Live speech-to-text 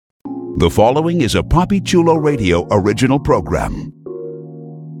The following is a Papi Chulo Radio original program.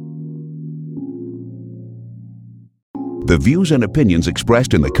 The views and opinions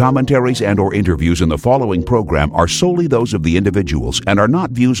expressed in the commentaries and/or interviews in the following program are solely those of the individuals and are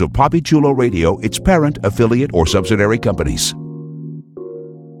not views of Papi Chulo Radio, its parent, affiliate, or subsidiary companies.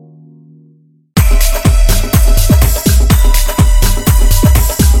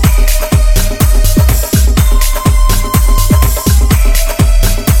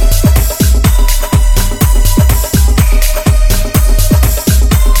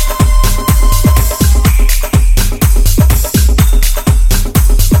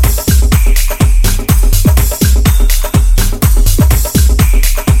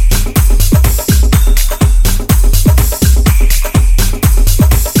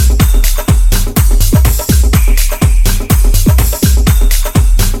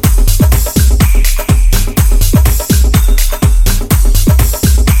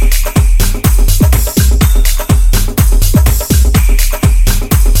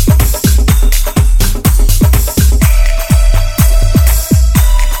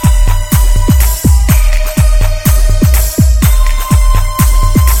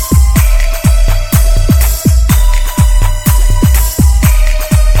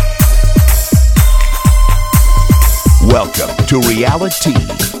 To Reality,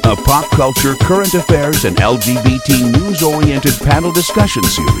 a pop culture, current affairs, and LGBT news-oriented panel discussion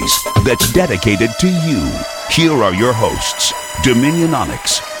series that's dedicated to you. Here are your hosts, Dominion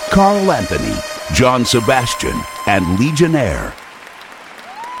Onyx, Carl Anthony, John Sebastian, and Legionnaire.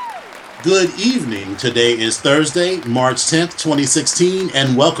 Good evening. Today is Thursday, March 10th, 2016,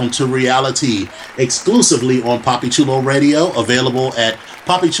 and welcome to Reality, exclusively on Papi Chulo Radio, available at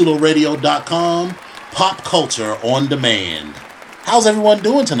papichuloradio.com. Pop culture on demand. How's everyone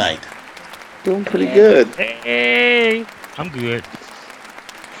doing tonight? Doing pretty good. Hey, I'm good.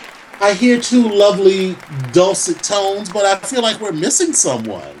 I hear two lovely dulcet tones, but I feel like we're missing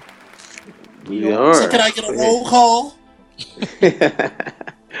someone. We are. So can I get a roll call?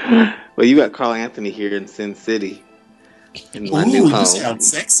 Well, you got Carl Anthony here in Sin City. In my new home. You sound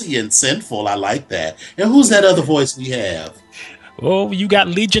sexy and sinful. I like that. And who's that other voice we have? Oh, you got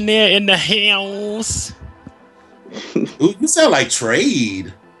Legionnaire in the house. Ooh, you sound like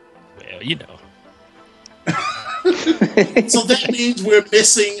Trade. Well, you know. So that means we're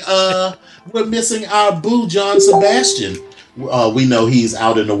missing our boo John Sebastian. We know he's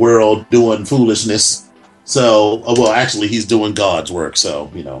out in the world doing foolishness. So, well, actually, he's doing God's work. So,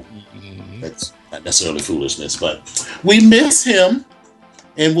 you know, that's not necessarily foolishness, but we miss him,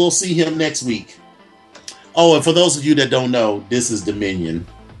 and we'll see him next week. Oh, and for those of you that don't know, this is Dominion.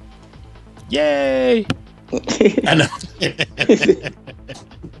 Yay! I know.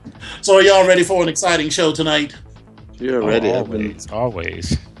 So are y'all ready for an exciting show tonight? You're ready.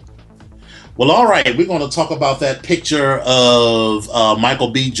 Always. Well, all right. We're going to talk about that picture of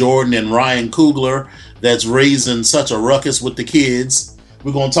Michael B. Jordan and Ryan Coogler that's raising such a ruckus with the kids.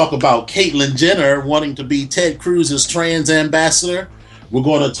 We're going to talk about Caitlyn Jenner wanting to be Ted Cruz's trans ambassador. We're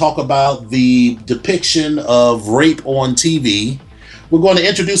going to talk about the depiction of rape on TV. We're going to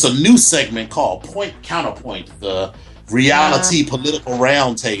introduce a new segment called Point Counterpoint, the reality political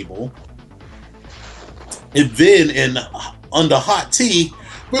roundtable. And then under Hot Tea,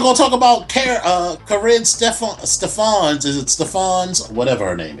 we're going to talk about Corinne Stephans, is it Stephans? Whatever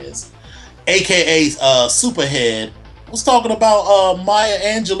her name is. AKA Superhead. Was talking about Maya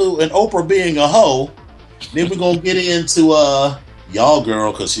Angelou and Oprah being a hoe. Then we're going to get into y'all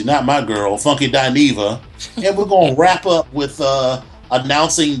girl, because she's not my girl, Funky Dineva. And we're going to wrap up with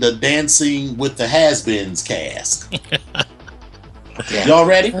announcing the Dancing with the Has-Beens cast. Y'all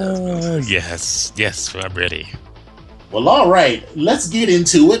ready? Yes, I'm ready. Well, all right. Let's get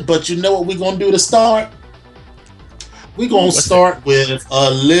into it. But you know what we're going to do to start? We're going to start with a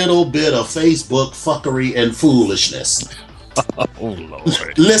little bit of Facebook fuckery and foolishness. Oh,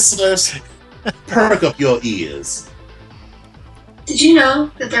 Lord. Listeners, perk up your ears. Did you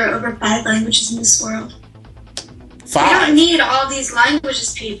know that there are over 5 languages in this world? 5? We don't need all these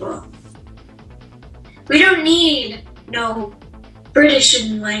languages, people. We don't need no British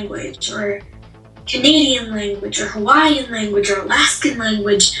language or Canadian language or Hawaiian language or Alaskan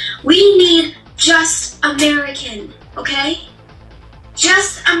language. We need just American, okay?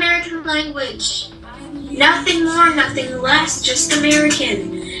 Just American language. Nothing more, nothing less, just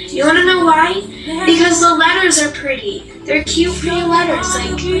American. You wanna know why? Because the letters are pretty. They're cute, pretty letters.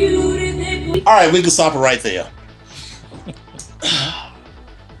 Alright, we can stop it right there.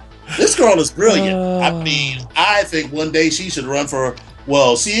 This girl is brilliant. I mean, I think one day she should run for,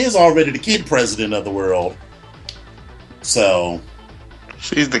 well, she is already the kid president of the world. So,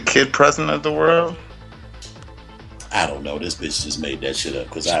 She's the kid president of the world? I don't know. This bitch just made that shit up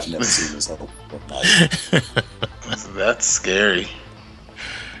because I've never seen this whole That's scary.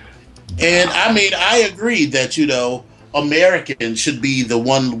 And I mean, I agree that, American should be the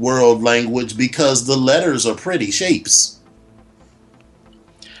one world language because the letters are pretty shapes.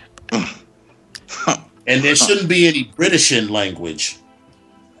 And there shouldn't be any British language,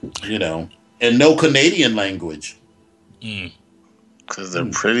 and no Canadian language. Because they're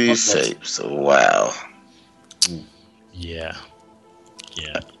pretty shapes. So, wow. Yeah.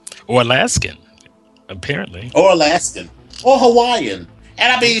 Or Alaskan, apparently. Or Alaskan. Or Hawaiian.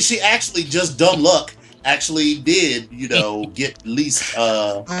 And I mean, she actually, just dumb luck, actually did, get at least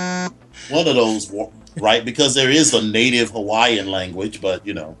one of those right, because there is a native Hawaiian language, but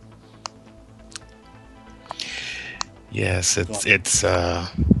Yes, it's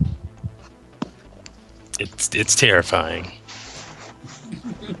terrifying.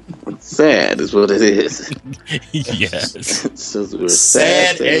 Sad is what it is. Yes. So we're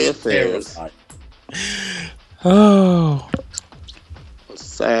sad and affairs. terrifying. Oh.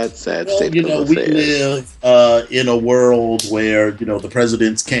 Sad state Well, of we affairs. live in a world where the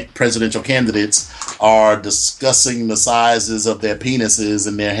presidential candidates are discussing the sizes of their penises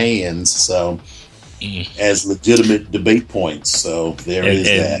in their hands, so as legitimate debate points. So there is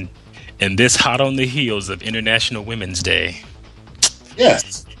that. And this hot on the heels of International Women's Day.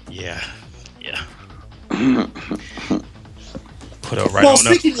 Yes. Yeah. Put her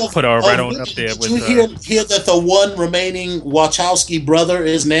right on up there with. Did you hear that the one remaining Wachowski brother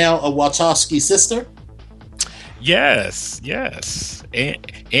is now a Wachowski sister? Yes.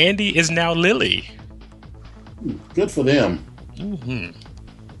 Andy is now Lily. Good for them. Mm-hmm.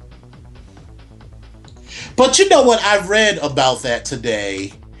 But you know what? I read about that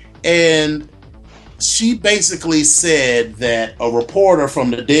today, and she basically said that a reporter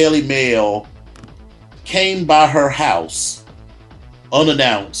from the Daily Mail came by her house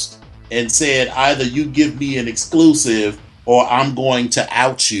unannounced and said, either you give me an exclusive or I'm going to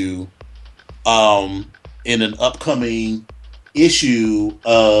out you in an upcoming issue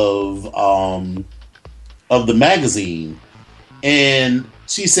of the magazine. And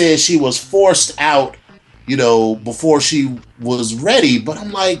she said she was forced out, before she was ready. But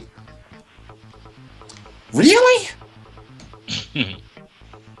I'm like, really?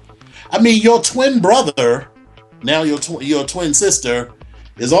 I mean, your twin brother, now your twin sister,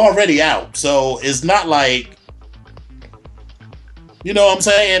 is already out. So it's not like, you know what I'm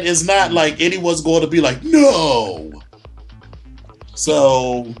saying? It's not like anyone's going to be like, no.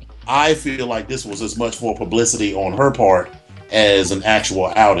 So I feel like this was as much for publicity on her part as an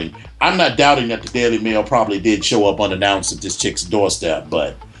actual outing. I'm not doubting that the Daily Mail probably did show up unannounced at this chick's doorstep,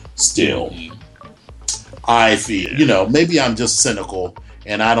 but still, I feel, maybe I'm just cynical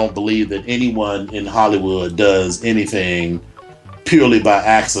and I don't believe that anyone in Hollywood does anything purely by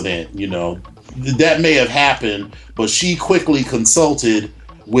accident. That may have happened, but she quickly consulted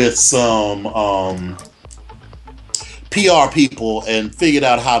with some PR people and figured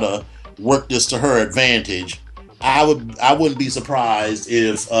out how to work this to her advantage. I wouldn't be surprised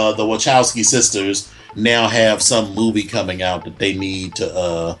if the Wachowski sisters now have some movie coming out that they need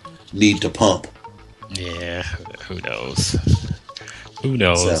to pump. Yeah, who knows?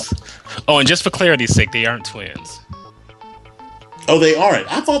 So. Oh, and just for clarity's sake, they aren't twins. Oh, they aren't?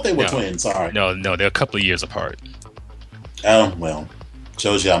 I thought they were twins. Sorry. No, they're a couple of years apart. Oh, well,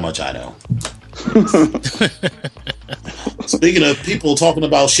 shows you how much I know. Speaking of people talking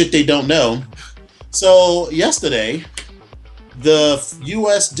about shit they don't know, so yesterday, the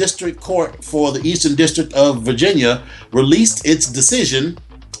U.S. District Court for the Eastern District of Virginia released its decision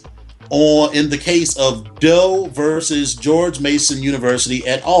in the case of Doe versus George Mason University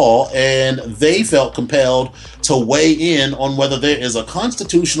et al., and they felt compelled to weigh in on whether there is a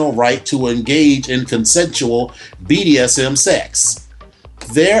constitutional right to engage in consensual BDSM sex.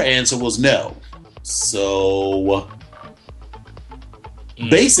 Their answer was no. So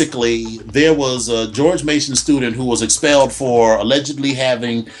basically, there was a George Mason student who was expelled for allegedly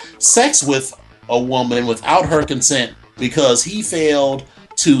having sex with a woman without her consent because he failed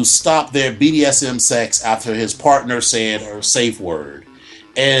to stop their BDSM sex after his partner said her safe word.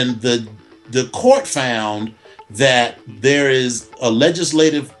 And the court found that there is a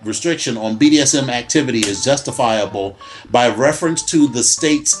legislative restriction on BDSM activity is justifiable by reference to the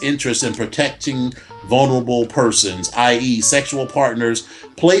state's interest in protecting vulnerable persons, i.e. sexual partners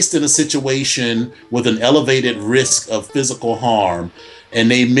placed in a situation with an elevated risk of physical harm. And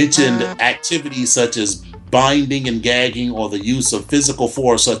they mentioned activities such as binding and gagging or the use of physical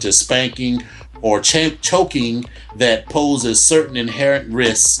force such as spanking, or choking that poses certain inherent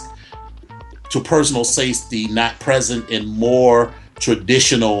risks to personal safety not present in more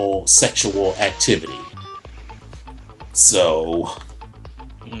traditional sexual activity. So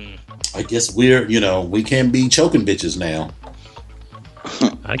I guess we can't be choking bitches now.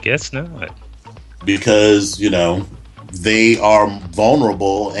 I guess not. Because, they are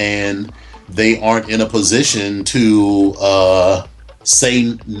vulnerable and they aren't in a position to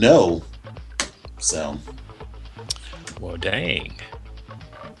say no. So. Well, dang.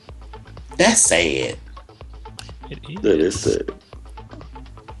 That's sad. That is sad.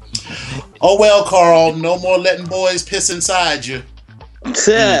 Oh well, Carl, no more letting boys piss inside you.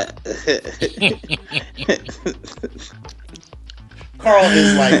 Carl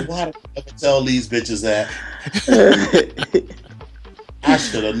is like, why did I ever tell these bitches that? I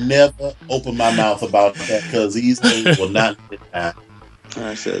should have never opened my mouth about that because these things will not get out.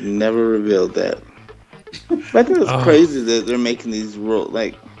 I should have never revealed that. But I think it's crazy that they're making these rules.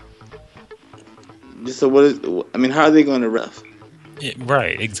 Like, so how are they going to ref?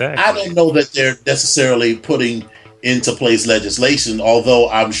 Right, exactly. I don't know that they're necessarily putting into place legislation, although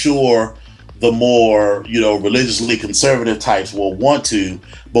I'm sure the more, religiously conservative types will want to.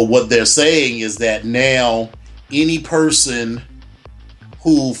 But what they're saying is that now any person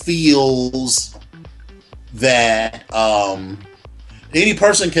who feels that any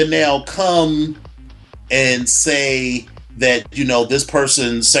person can now come and say that, this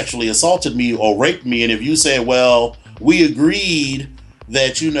person sexually assaulted me or raped me. And if you say, well, we agreed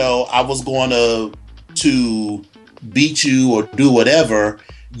that, I was going to beat you or do whatever,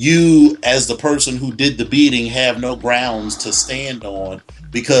 you as the person who did the beating have no grounds to stand on,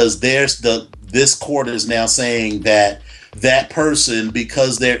 because this court is now saying that person,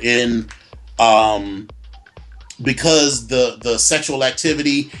 because they're in because the sexual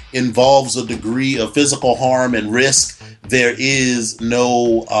activity involves a degree of physical harm and risk, there is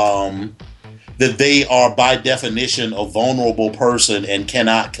no that they are by definition a vulnerable person and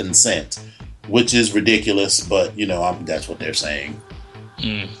cannot consent, which is ridiculous, but that's what they're saying.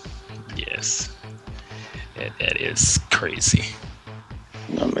 Yes, that is crazy.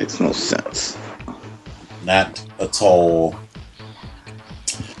 That makes no sense. Not at all.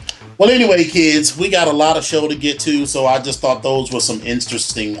 Well, anyway, kids, we got a lot of show to get to, so I just thought those were some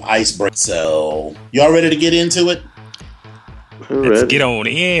interesting icebreakers. So, y'all ready to get into it? Let's get on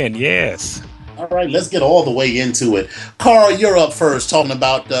in, yes. All right, let's get all the way into it. Carl, you're up first, talking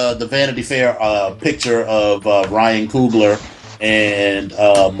about the Vanity Fair picture of Ryan Coogler and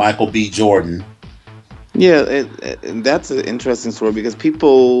Michael B. Jordan. Yeah, that's an interesting story because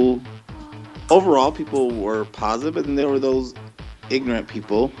people were positive, and there were those ignorant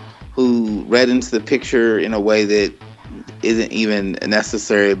people who read into the picture in a way that isn't even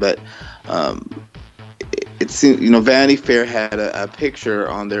necessary. But it seems, Vanity Fair had a picture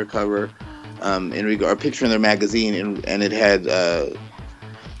on their cover, a picture in their magazine, and it had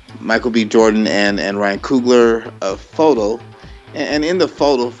Michael B. Jordan and Ryan Coogler, a photo. And in the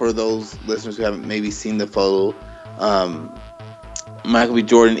photo, for those listeners who haven't maybe seen the photo, Michael B.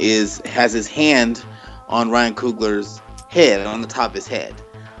 Jordan has his hand on Ryan Coogler's head, on the top of his head.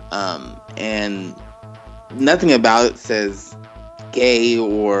 And nothing about it says gay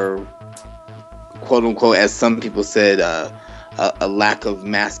or quote unquote, as some people said, a lack of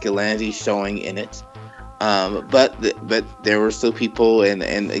masculinity showing in it. But there were still people,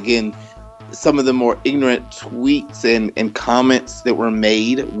 and again, some of the more ignorant tweets and comments that were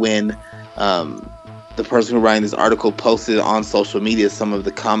made when the person who wrote this article posted on social media. Some of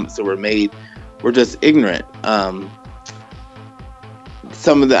the comments that were made were just ignorant. And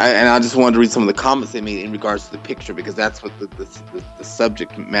I just wanted to read some of the comments they made in regards to the picture, because that's what the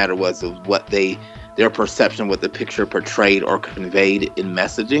subject matter was, of what their perception, what the picture portrayed or conveyed in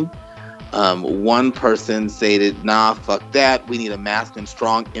messaging. One person stated, "Nah, fuck that. We need a masculine,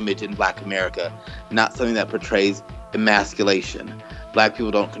 strong image in Black America, not something that portrays emasculation. Black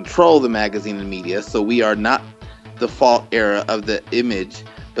people don't control the magazine and media, so we are not the fault era of the image,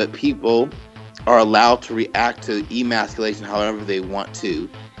 but people are allowed to react to emasculation however they want to,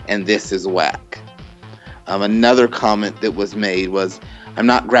 and this is whack." Another comment that was made was, "I'm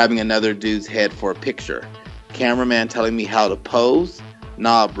not grabbing another dude's head for a picture. Cameraman telling me how to pose?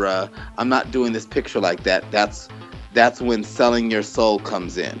 Nah, bruh, I'm not doing this picture like that. That's when selling your soul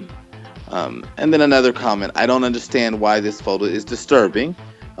comes in." And then another comment, "I don't understand why this photo is disturbing.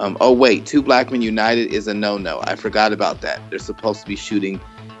 Oh wait, two black men united is a no-no. I forgot about that. They're supposed to be shooting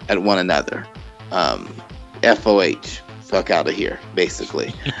at one another. FOH, fuck out of here,"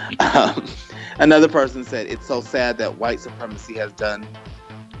 basically. Another person said, "It's so sad that white supremacy has done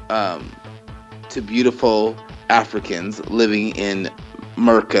to beautiful Africans living in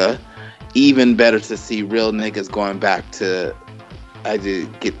Merca. Even better to see real niggas going back to, I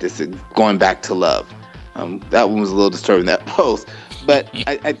did get this, going back to love. That one was a little disturbing, that post. But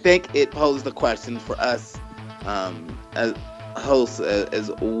I think it posed the question for us as hosts, as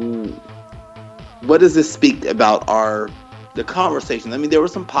what does this speak about the conversation? I mean, there were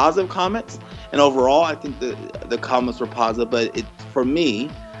some positive comments, and overall, I think the comments were positive. But for me,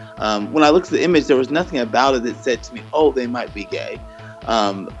 when I looked at the image, there was nothing about it that said to me, "Oh, they might be gay,"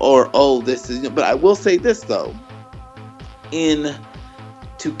 or "Oh, this is." But I will say this though,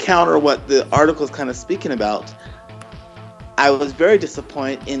 to counter what the article is kind of speaking about, I was very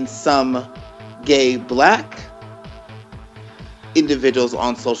disappointed in some gay black individuals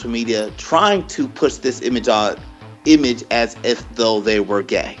on social media trying to push this image as if though they were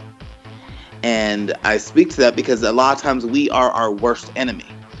gay. And I speak to that because a lot of times we are our worst enemy.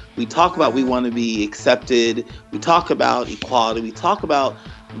 We talk about we want to be accepted. We talk about equality. We talk about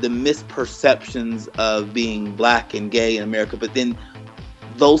the misperceptions of being black and gay in America. But then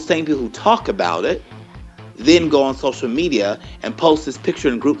those same people who talk about it then go on social media and post this picture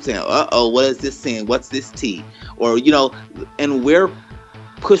in groups saying, "Uh-oh, what is this saying? What's this tea?" Or, and we're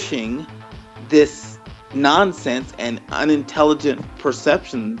pushing this nonsense and unintelligent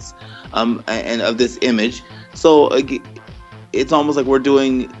perceptions and of this image. So it's almost like we're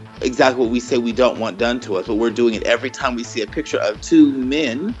doing exactly what we say we don't want done to us, but we're doing it every time we see a picture of two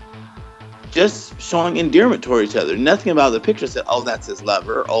men just showing endearment toward each other. Nothing about the picture said, "Oh, that's his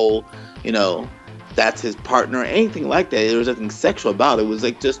lover," "Oh, that's his partner," anything like that. There was nothing sexual about it. It was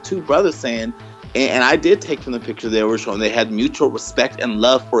like just two brothers saying, and I did take from the picture they were showing, they had mutual respect and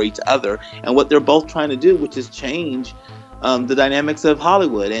love for each other and what they're both trying to do, which is change the dynamics of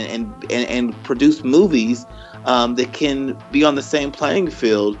Hollywood and produce movies that can be on the same playing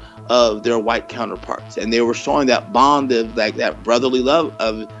field of their white counterparts. And they were showing that bond of like that brotherly love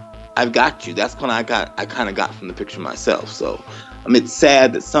of, "I've got you." That's what I kind of got from the picture myself. So it's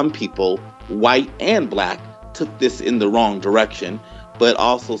sad that some people, white and black, took this in the wrong direction, but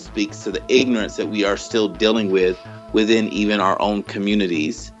also speaks to the ignorance that we are still dealing with within even our own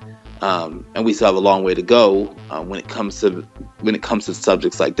communities. And we still have a long way to go when it comes to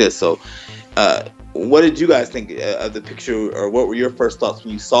subjects like this. So what did you guys think of the picture, or what were your first thoughts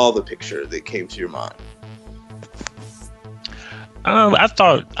when you saw the picture that came to your mind? I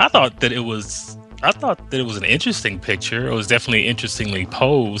thought that it was an interesting picture. It was definitely interestingly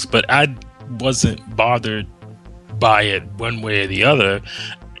posed, but I wasn't bothered by it one way or the other,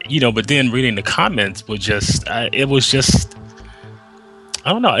 but then reading the comments was just, I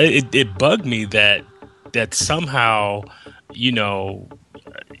don't know, it bugged me that somehow,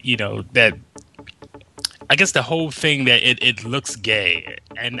 that I guess the whole thing that it looks gay,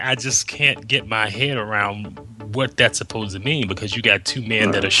 and I just can't get my head around what that's supposed to mean, because you got two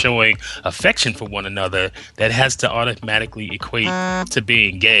men that are showing affection for one another that has to automatically equate to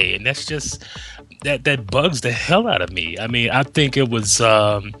being gay, and that's just that bugs the hell out of me. I mean, I think it was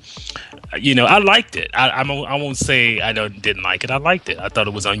I liked it. I won't say I didn't like it. I liked it. I thought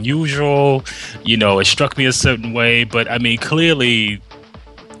it was unusual. It struck me a certain way, but I mean, clearly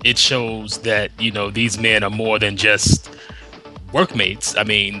it shows that these men are more than just workmates. I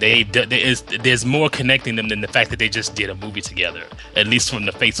mean, there's more connecting them than the fact that they just did a movie together, at least from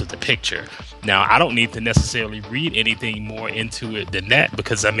the face of the picture. Now, I don't need to necessarily read anything more into it than that,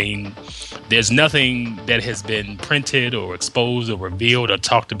 because I mean, there's nothing that has been printed or exposed or revealed or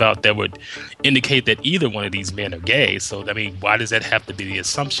talked about that would indicate that either one of these men are gay. So I mean, why does that have to be the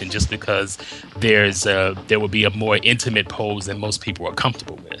assumption just because there would be a more intimate pose than most people are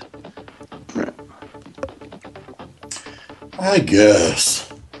comfortable with? I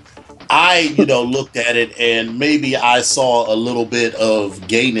guess I, looked at it and maybe I saw a little bit of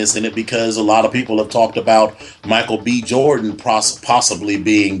gayness in it because a lot of people have talked about Michael B. Jordan possibly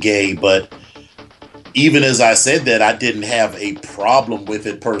being gay. But even as I said that, I didn't have a problem with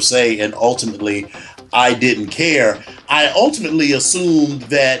it per se. And ultimately, I didn't care. I ultimately assumed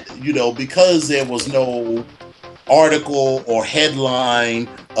that, because there was no article or headline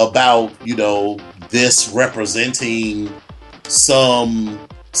about, this representing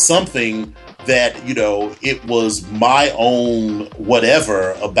something that it was my own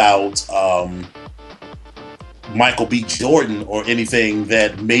whatever about Michael B. Jordan or anything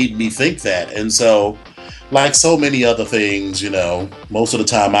that made me think that. And so, like so many other things, most of the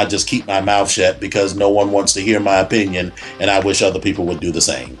time I just keep my mouth shut because no one wants to hear my opinion, and I wish other people would do the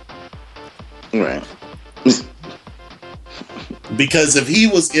same. Right. because if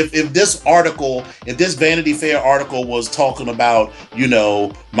this Vanity Fair article was talking about,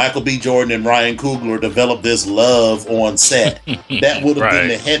 Michael B. Jordan and Ryan Coogler developed this love on set, that would have been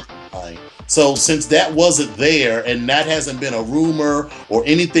the headline. So since that wasn't there and that hasn't been a rumor or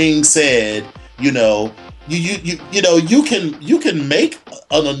anything said, you can make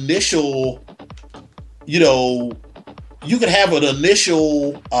an initial, you can have an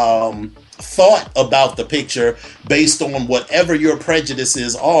initial thought about the picture based on whatever your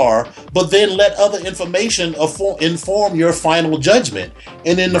prejudices are, but then let other information inform your final judgment.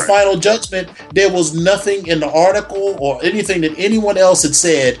 And in the final judgment, there was nothing in the article or anything that anyone else had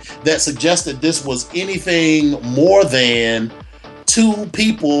said that suggested this was anything more than two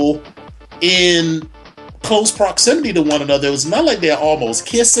people in close proximity to one another. It was not like they're almost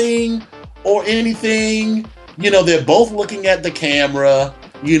kissing or anything. They're both looking at the camera.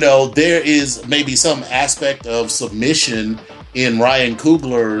 There is maybe some aspect of submission in Ryan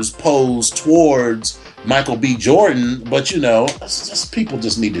Coogler's pose towards Michael B. Jordan, but it's just people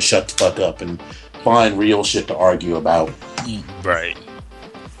just need to shut the fuck up and find real shit to argue about. Right.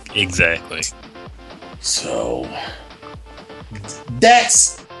 Exactly. So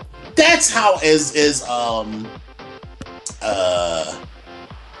that's how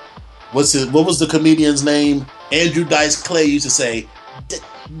what was the comedian's name? Andrew Dice Clay used to say,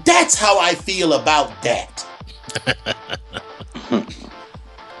 that's how I feel about that.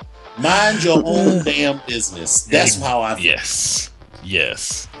 Mind your own damn business. That's how I feel.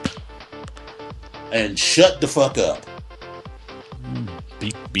 Yes. And shut the fuck up.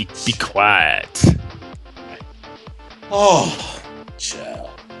 Be quiet. Oh,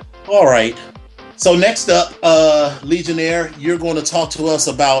 child. All right. So next up, Legionnaire, you're going to talk to us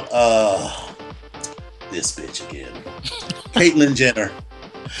about this bitch again. Caitlyn Jenner.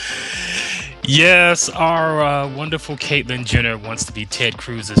 Yes, our wonderful Caitlyn Jenner wants to be Ted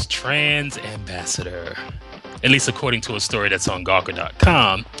Cruz's trans ambassador. At least according to a story that's on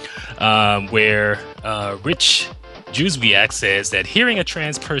Gawker.com, where Rich Juzwiak says that hearing a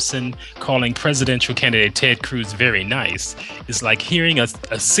trans person calling presidential candidate Ted Cruz very nice is like hearing a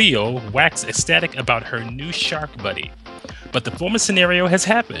seal wax ecstatic about her new shark buddy. But the former scenario has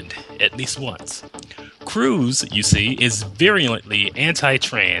happened at least once. Cruz, you see, is virulently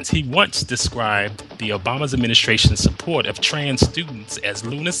anti-trans. He once described the Obama administration's support of trans students as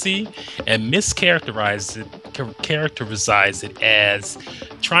lunacy and mischaracterized it as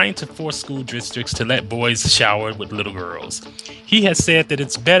trying to force school districts to let boys shower with little girls. He has said that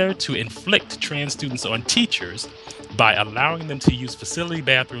it's better to inflict trans students on teachers by allowing them to use facility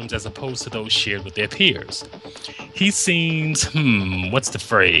bathrooms as opposed to those shared with their peers. He seems, what's the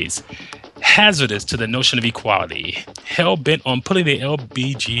phrase? Hazardous to the notion of equality, hell-bent on putting the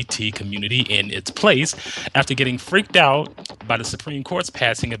LGBT community in its place after getting freaked out by the Supreme Court's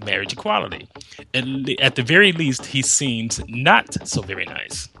passing of marriage equality. At the very least, he seems not so very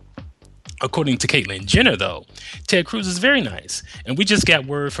nice. According to Caitlyn Jenner, though, Ted Cruz is very nice, and we just got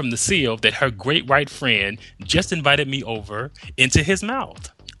word from the seal that her great white friend just invited me over into his mouth.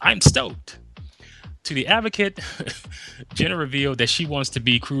 I'm stoked. To the Advocate, Jenner revealed that she wants to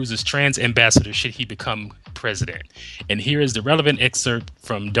be Cruz's trans ambassador should he become president. And here is the relevant excerpt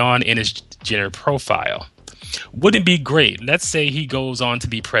from Dawn Ennis Jenner profile. Wouldn't it be great? Let's say he goes on to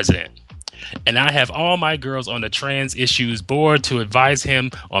be president. And I have all my girls on the trans issues board to advise him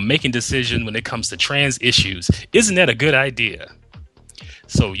on making decisions when it comes to trans issues. Isn't that a good idea?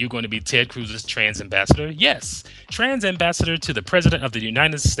 So you're going to be Ted Cruz's trans ambassador? Yes, trans ambassador to the President of the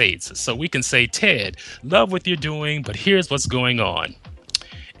United States. So we can say, Ted, love what you're doing, but here's what's going on.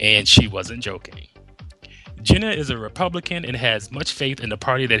 And she wasn't joking. Jenner is a Republican and has much faith in the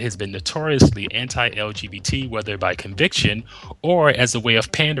party that has been notoriously anti-LGBT, whether by conviction or as a way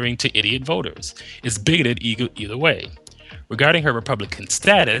of pandering to idiot voters. It's bigoted either way. Regarding her Republican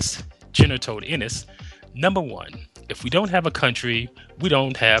status, Jenner told Ennis, number one, if we don't have a country, we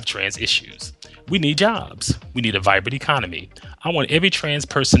don't have trans issues. We need jobs. We need a vibrant economy. I want every trans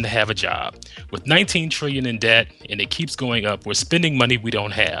person to have a job. With $19 trillion in debt and it keeps going up, we're spending money we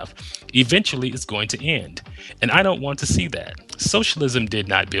don't have. Eventually, it's going to end. And I don't want to see that. Socialism did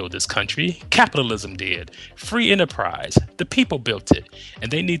not build this country. Capitalism did. Free enterprise. The people built it. And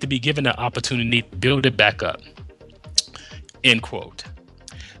they need to be given an opportunity to build it back up. End quote.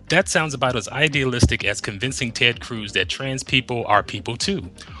 That sounds about as idealistic as convincing Ted Cruz that trans people are people too,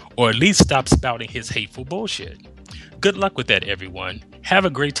 or at least stop spouting his hateful bullshit. Good luck with that, everyone. Have a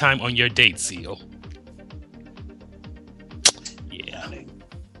great time on your date, Seal. Yeah.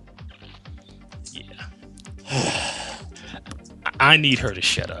 I need her to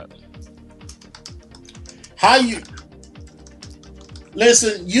shut up. How you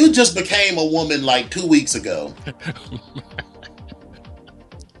Listen, you just became a woman like 2 weeks ago.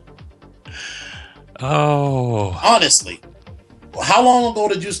 Oh. Honestly, how long ago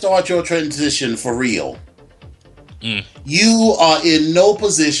did you start your transition for real? You are in no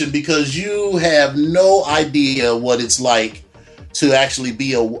position because you have no idea what it's like to actually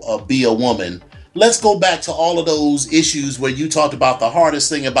be a woman. Let's go back to all of those issues where you talked about the hardest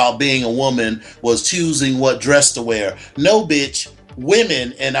thing about being a woman was choosing what dress to wear. No, bitch,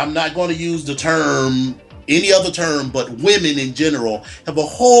 women, and I'm not going to use the term, any other term, but women in general have a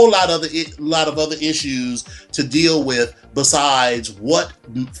whole lot of other issues to deal with besides what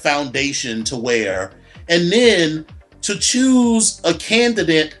foundation to wear. And then to choose a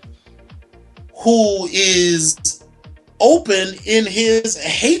candidate who is open in his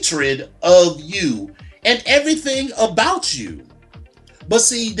hatred of you and everything about you. But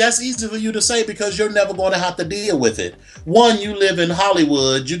see, that's easy for you to say because you're never going to have to deal with it. One, you live in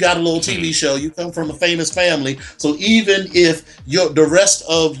Hollywood, you got a little TV show, you come from a famous family, so even if the rest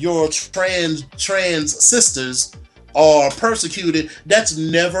of your trans sisters are persecuted, that's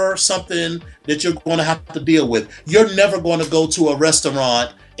never something that you're going to have to deal with. You're never going to go to a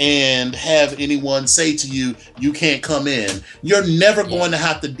restaurant and have anyone say to you, you can't come in. You're never going to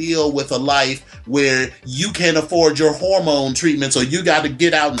have to deal with a life where you can't afford your hormone treatments or you got to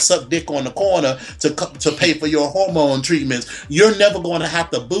get out and suck dick on the corner to pay for your hormone treatments. You're never going to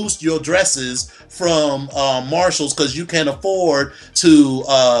have to boost your dresses from Marshalls because you can't afford to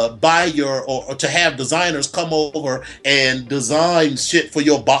buy or to have designers come over and design shit for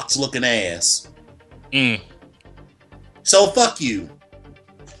your box looking ass. So fuck you.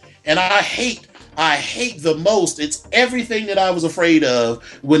 And I hate the most. It's everything that I was afraid of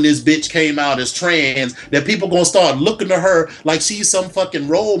when this bitch came out as trans, that people gonna start looking to her like she's some fucking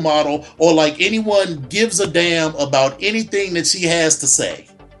role model or like anyone gives a damn about anything that she has to say.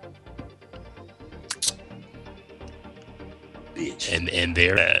 Bitch. And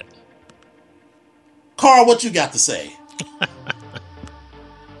they're that. Carl, what you got to say?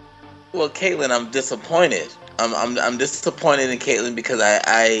 Well, Caitlyn, I'm disappointed. I'm disappointed in Caitlyn because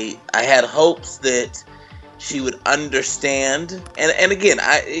I had hopes that she would understand. And again,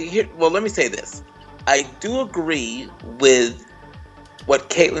 let me say this. I do agree with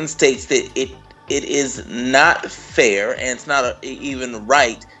what Caitlyn states that it is not fair and it's not even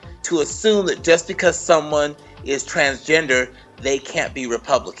right to assume that just because someone is transgender, they can't be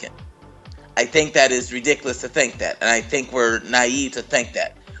Republican. I think that is ridiculous to think that. And I think we're naive to think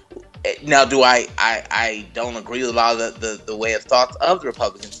that. Now, do I don't agree with a lot of the way of thoughts of the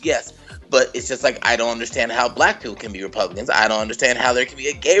Republicans? Yes. But it's just like I don't understand how black people can be Republicans. I don't understand how there can be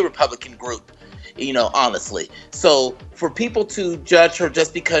a gay Republican group, honestly. So for people to judge her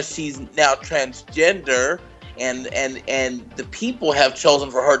just because she's now transgender and the people have chosen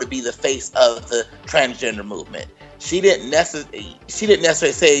for her to be the face of the transgender movement. She didn't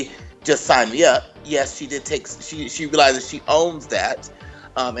necessarily say, just sign me up. Yes, she did she realizes she owns that.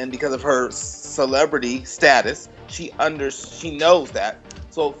 And because of her celebrity status, she knows that.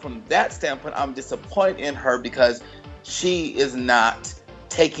 So from that standpoint, I'm disappointed in her because she is not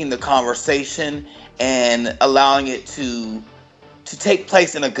taking the conversation and allowing it to take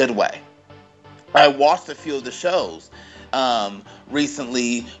place in a good way. I watched a few of the shows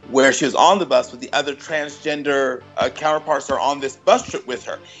recently where she was on the bus with the other transgender counterparts that are on this bus trip with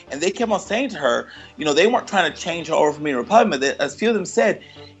her. And they kept on saying to her, they weren't trying to change her over from being a Republican, but as few of them said,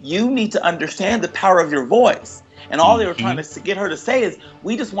 you need to understand the power of your voice. And all they were trying to get her to say is,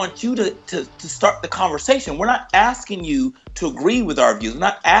 we just want you to start the conversation. We're not asking you to agree with our views. We're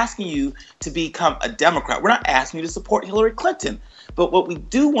not asking you to become a Democrat. We're not asking you to support Hillary Clinton. But what we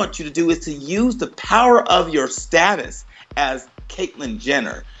do want you to do is to use the power of your status as Caitlyn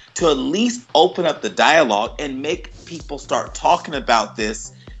Jenner to at least open up the dialogue and make people start talking about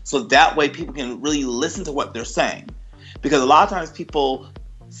this so that way people can really listen to what they're saying. Because a lot of times people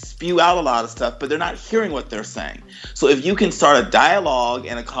spew out a lot of stuff, but they're not hearing what they're saying. So if you can start a dialogue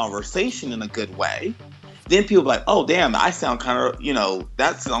and a conversation in a good way, then people are like, oh, damn, I sound kind of,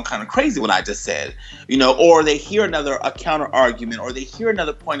 that sounds kind of crazy what I just said, or they hear a counter argument or they hear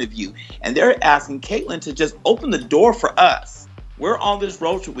another point of view. And they're asking Caitlyn to just open the door for us. We're on this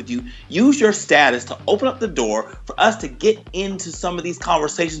road trip with you. Use your status to open up the door for us to get into some of these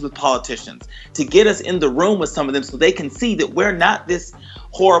conversations with politicians, to get us in the room with some of them so they can see that we're not this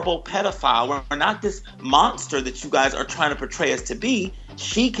horrible pedophile. We're not this monster that you guys are trying to portray us to be.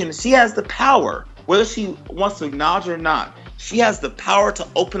 She has the power, whether she wants to acknowledge it or not. She has the power to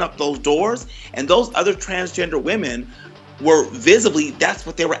open up those doors, and those other transgender women were visibly, that's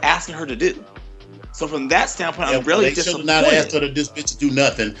what they were asking her to do. So from that standpoint, Yeah, I'm really they should have disappointed. not asked her to this bitch to do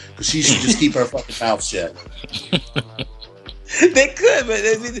nothing because she should just keep her fucking mouth shut. They could, but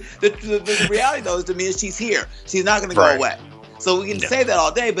the reality though is to me is she's here. She's not going to go Right. away. So we can say that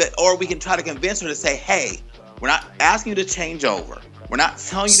all day, or we can try to convince her to say, "Hey, we're not asking you to change over. We're not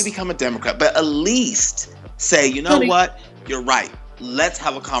telling you to become a Democrat, but at least say, you know what, you're right. Let's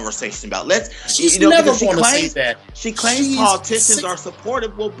have a conversation about. She's never going to say that. She claims politicians are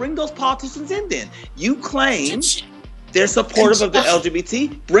supportive. Well, bring those politicians in then. You claim they're supportive of the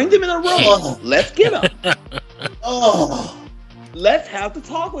LGBT. Bring them in a room. Let's get them. Let's have the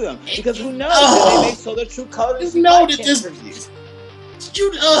talk with them, because who knows? They may show their true colors. You know that this.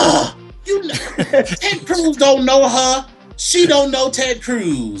 Ted Cruz don't know her. She don't know Ted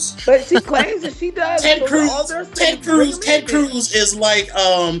Cruz. But she claims that she does. Ted Cruz is like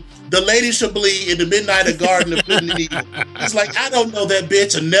the Lady Chablis in the Midnight Garden of Good and Evil. It's like, I don't know that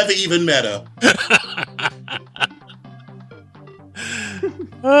bitch and never even met her.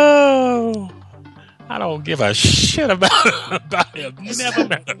 Oh, I don't give a shit about him. Never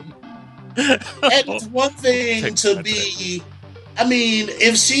met him. And it's one thing to be, I mean,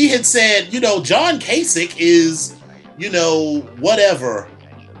 if she had said, John Kasich is, whatever,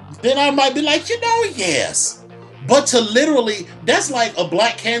 then I might be like, yes. But to literally, that's like a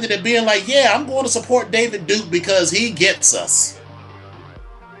black candidate being like, yeah, I'm going to support David Duke because he gets us.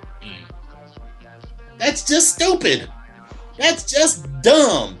 That's just stupid. That's just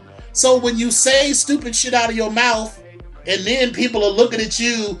dumb. So when you say stupid shit out of your mouth, and then people are looking at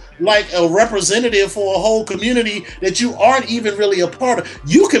you like a representative for a whole community that you aren't even really a part of,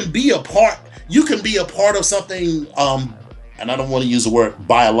 you can be a part of something, and I don't want to use the word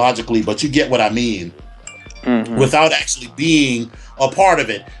biologically, but you get what I mean, without actually being a part of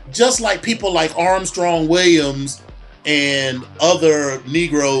it. Just like people like Armstrong Williams and other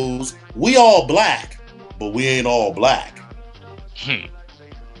Negroes, we all black, but we ain't all black.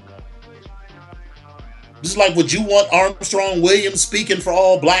 Just like, would you want Armstrong Williams speaking for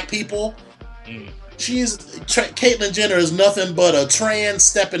all black people? Caitlyn Jenner is nothing but a trans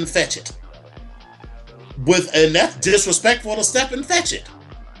step and fetch it. And that's disrespectful to step and fetch it.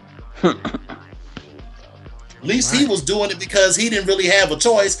 At least he was doing it because he didn't really have a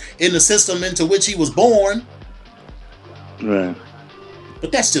choice in the system into which he was born. Right.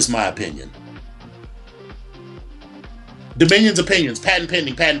 But that's just my opinion. Dominion's opinions. Patent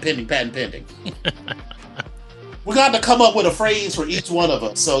pending. We got to come up with a phrase for each one of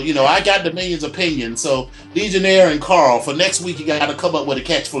us. So, I got Dominion's opinion. So, Legionnaire and Carl, for next week, you got to come up with a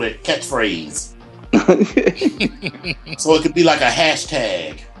catchphrase. So it could be like a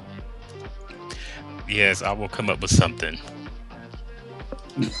hashtag. Yes, I will come up with something.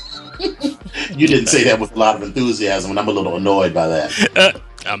 You didn't say that with a lot of enthusiasm, and I'm a little annoyed by that.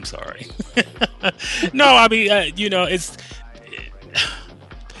 I'm sorry. No, I mean, it's...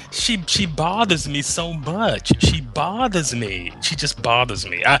 She bothers me so much. She bothers me. She just bothers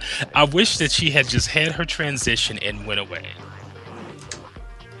me. I wish that she had just had her transition and went away.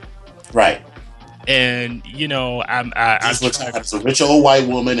 Right. And I just retired as a rich old white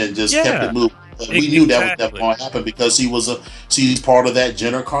woman and just kept it moving. We knew that was never going to happen because she's part of that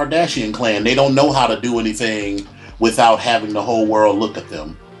Jenner Kardashian clan. They don't know how to do anything without having the whole world look at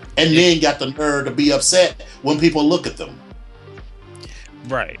them, and then got the nerve to be upset when people look at them.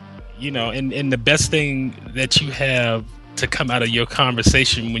 Right. And the best thing that you have to come out of your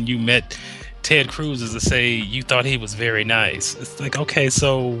conversation when you met Ted Cruz is to say you thought he was very nice. It's like, okay,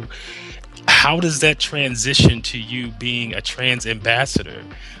 so how does that transition to you being a trans ambassador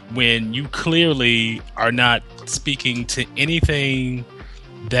when you clearly are not speaking to anything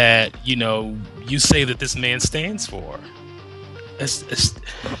that, you say that this man stands for?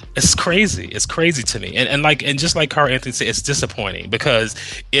 It's crazy. It's crazy to me. And just like Carl Anthony said, it's disappointing because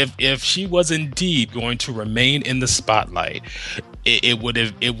if she was indeed going to remain in the spotlight, it would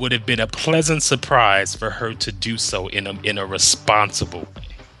have been a pleasant surprise for her to do so in a responsible way.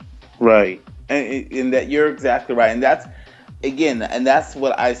 Right. And that you're exactly right. And that's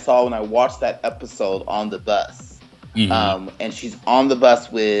what I saw when I watched that episode on the bus. Mm-hmm. And she's on the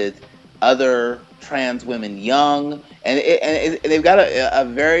bus with other trans women, young, and they've got a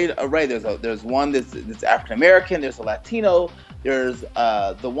varied array. There's one that's African American. There's a Latino. There's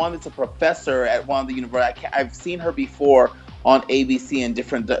the one that's a professor at one of the universities. I've seen her before on ABC and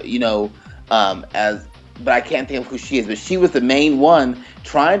different, but I can't think of who she is. But she was the main one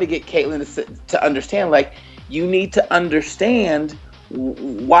trying to get Caitlyn to understand, like, you need to understand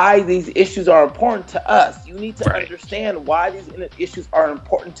why these issues are important to us. You need to understand why these issues are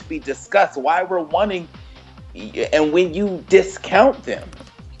important to be discussed, why we're wanting, and when you discount them,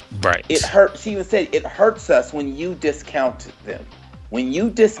 Right. It hurts. She even said it hurts us when you discount them. When you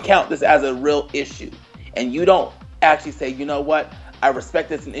discount this as a real issue, and you don't actually say, you know what, I respect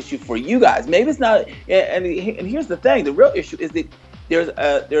this an issue for you guys. Maybe it's not. And here's the thing: the real issue is that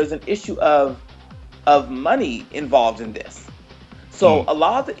there's an issue of money involved in this. So a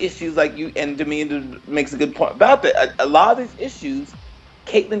lot of the issues, like you and Demeanor makes a good point about that. A lot of these issues,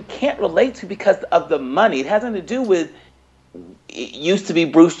 Caitlyn can't relate to because of the money. It has nothing to do with. It used to be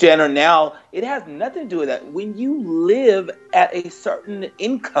Bruce Jenner. Now it has nothing to do with that. When you live at a certain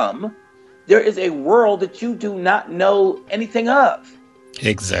income, there is a world that you do not know anything of.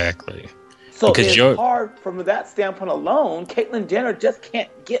 Exactly. So because it's hard from that standpoint alone. Caitlyn Jenner just can't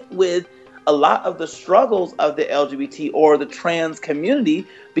get with a lot of the struggles of the LGBT or the trans community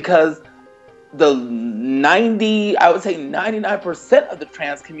because I would say 99% of the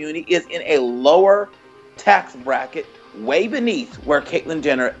trans community is in a lower tax bracket, way beneath where Caitlyn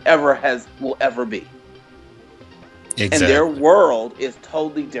Jenner will ever be. Exactly. And their world is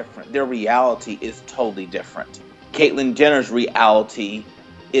totally different. Their reality is totally different. Caitlyn Jenner's reality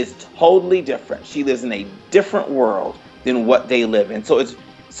is totally different. She lives in a different world than what they live in. So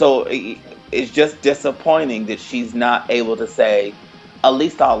it's just disappointing that she's not able to say, at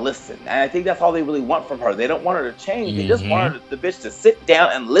least I'll listen. And I think that's all they really want from her. They don't want her to change. They just want the bitch to sit down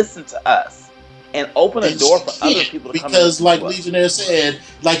and listen to us. And open a door for other people to come in. Because, like Legionnaire said,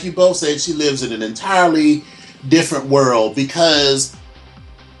 like you both said, she lives in an entirely different world. Because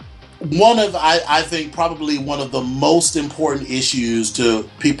I think probably one of the most important issues to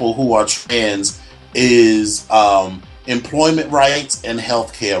people who are trans is employment rights and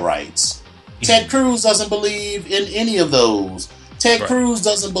healthcare rights. Ted Cruz doesn't believe in any of those. Ted Cruz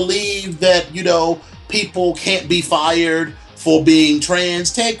doesn't believe that, people can't be fired for being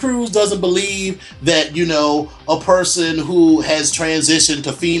trans. Ted Cruz doesn't believe that, a person who has transitioned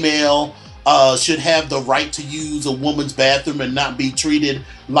to female should have the right to use a woman's bathroom and not be treated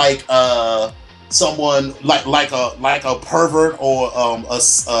like someone like a pervert or a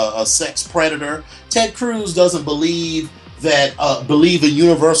sex predator. Ted Cruz doesn't believe in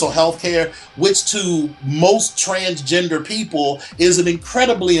universal health care, which to most transgender people is an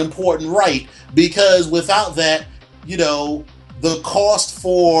incredibly important right, because without that, the cost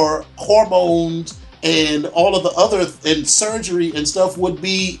for hormones and all of the other and surgery and stuff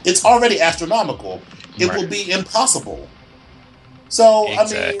it's already astronomical. It would be impossible. So,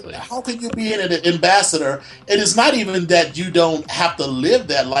 exactly. I mean, how can you be an ambassador? And it's not even that you don't have to live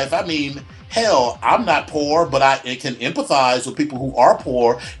that life. I mean, hell, I'm not poor, but I can empathize with people who are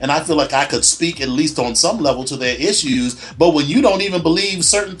poor, and I feel like I could speak at least on some level to their issues. But when you don't even believe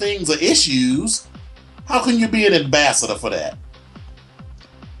certain things are issues, how can you be an ambassador for that?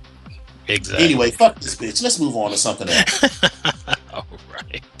 Exactly. Anyway, fuck this bitch. Let's move on to something else. All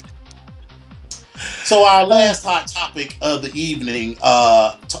right. So our last hot topic of the evening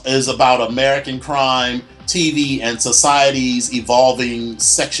is about American crime, TV, and society's evolving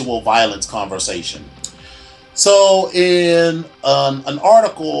sexual violence conversation. So in an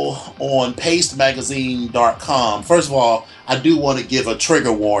article on pastemagazine.com, first of all, I do want to give a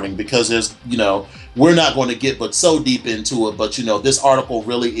trigger warning because there's, we're not going to get but so deep into it, but this article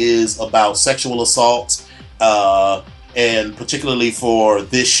really is about sexual assaults, and particularly for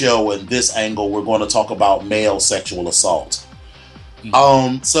this show and this angle, we're going to talk about male sexual assault.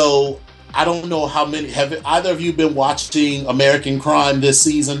 Mm-hmm. So I don't know have either of you been watching American Crime this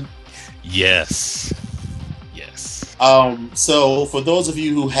season? Yes. So for those of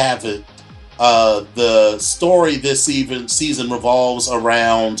you who haven't, the story this season revolves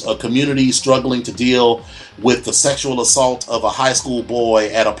around a community struggling to deal with the sexual assault of a high school boy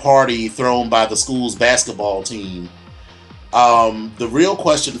at a party thrown by the school's basketball team. The real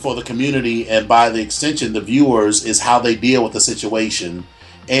question for the community, and by the extension the viewers, is how they deal with the situation.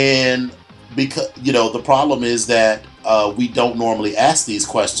 And because the problem is that we don't normally ask these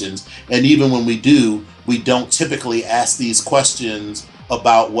questions, and even when we do, we don't typically ask these questions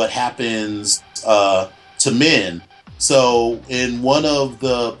about what happens to men. So in one of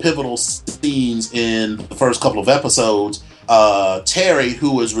the pivotal scenes in the first couple of episodes, Terry,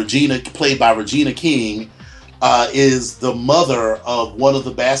 who is played by Regina King, is the mother of one of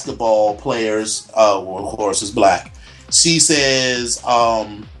the basketball players, who of course is black. She says,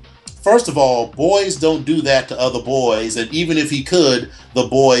 first of all, boys don't do that to other boys, and even if he could, the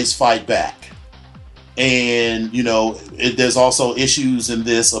boys fight back. And, there's also issues in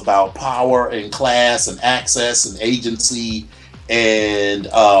this about power and class and access and agency and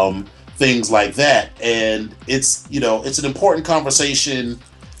things like that. And it's an important conversation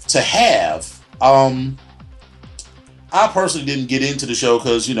to have. I personally didn't get into the show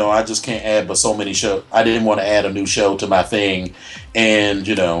because, I just can't add but so many shows. I didn't want to add a new show to my thing. And,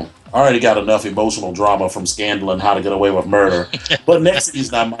 I already got enough emotional drama from Scandal and How to Get Away with Murder. But next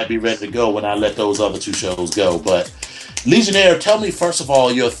season I might be ready to go when I let those other two shows go. But Legionnaire, tell me first of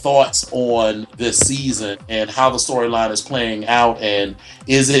all your thoughts on this season and how the storyline is playing out. And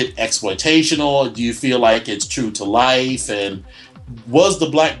is it exploitational? Do you feel like it's true to life? And was the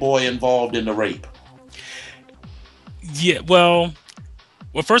black boy involved in the rape? Yeah, well,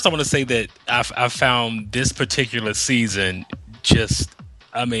 first I want to say that I found this particular season to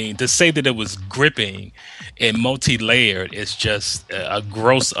say that it was gripping and multi-layered is just a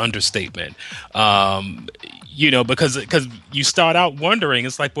gross understatement. Because you start out wondering,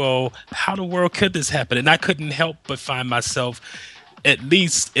 it's like, well, how the world could this happen? And I couldn't help but find myself, at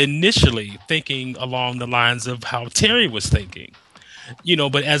least initially, thinking along the lines of how Terry was thinking.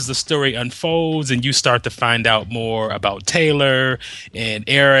 But as the story unfolds and you start to find out more about Taylor and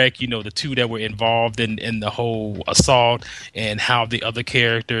Eric, the two that were involved in the whole assault and how the other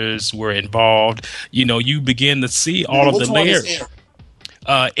characters were involved, you begin to see all of the layers.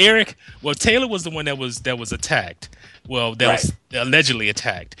 Eric, well, Taylor was the one that was attacked. Well, that was allegedly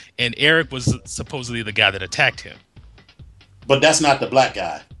attacked. And Eric was supposedly the guy that attacked him. But that's not the black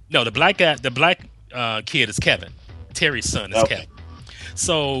guy. No, the black kid is Kevin. Terry's son is Kevin.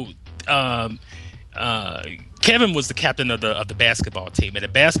 So Kevin was the captain of the basketball team, and the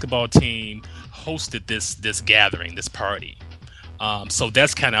basketball team hosted this gathering, this party. So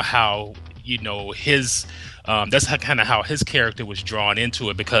that's kind of how his how his character was drawn into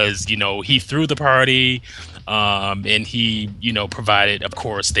it, because he threw the party, and he provided, of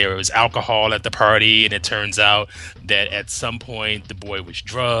course, there was alcohol at the party, and it turns out that at some point the boy was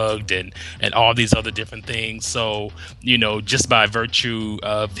drugged and all these other different things. So just by virtue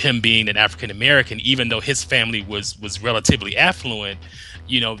of him being an African American, even though his family was relatively affluent,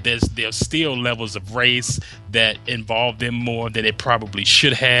 there's still levels of race that involved them more than it probably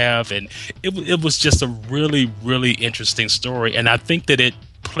should have. And it was just a really, really interesting story. And I think that it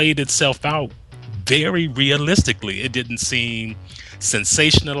played itself out very realistically. It didn't seem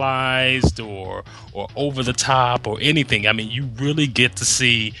sensationalized or over the top or anything. I mean, you really get to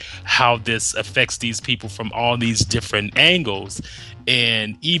see how this affects these people from all these different angles.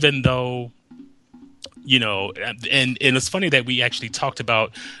 And even though and it's funny that we actually talked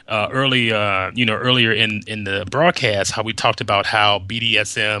about earlier in the broadcast, how we talked about how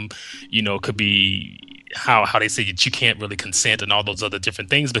BDSM, could be how they say that you can't really consent and all those other different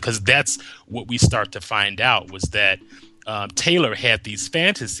things, because that's what we start to find out was that Taylor had these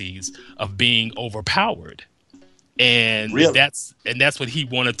fantasies of being overpowered, and really? that's what he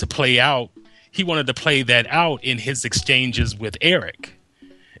wanted to play out. He wanted to play that out in his exchanges with Eric.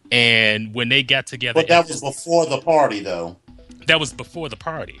 And when they got together... But that was before the party, though. That was before the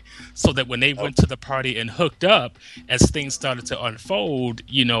party. So that when they went to the party and hooked up, as things started to unfold,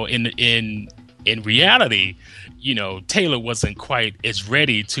 in reality, Taylor wasn't quite as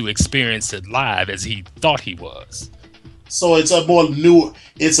ready to experience it live as he thought he was. So it's a more nuanced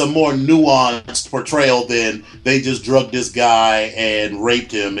portrayal than they just drugged this guy and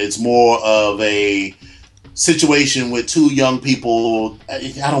raped him. It's more of a situation with two young people.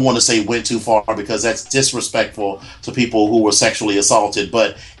 I don't want to say went too far because that's disrespectful to people who were sexually assaulted,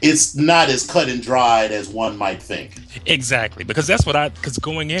 but it's not as cut and dried as one might think. Exactly, because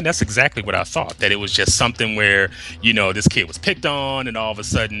going in, that's exactly what I thought, that it was just something where, this kid was picked on and all of a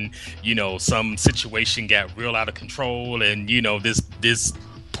sudden, some situation got real out of control and, this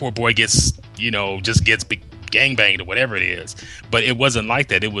poor boy gets, just gets gangbanged or whatever it is. But it wasn't like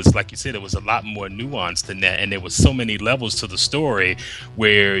that. It was, like you said, it was a lot more nuanced than that. And there was so many levels to the story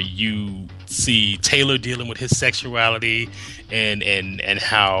where you see Taylor dealing with his sexuality and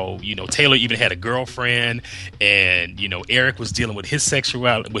how, Taylor even had a girlfriend, and, Eric was dealing with his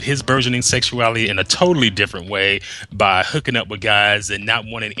sexuality, with his burgeoning sexuality in a totally different way by hooking up with guys and not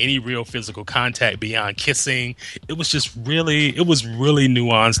wanting any real physical contact beyond kissing. It was really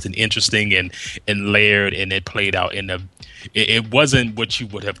nuanced and interesting and layered, and it played out it wasn't what you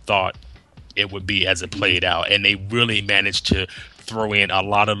would have thought it would be as it played out. And they really managed to throw in a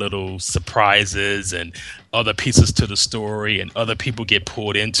lot of little surprises and other pieces to the story, and other people get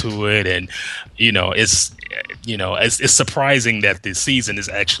pulled into it. And it's surprising that the season is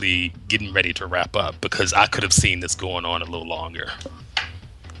actually getting ready to wrap up, because I could have seen this going on a little longer.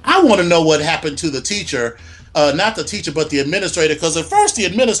 I want to know what happened to the teacher. not the teacher, but the administrator. Because at first the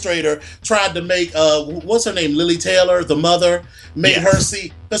administrator tried to make what's her name, Lily Taylor, the mother, made her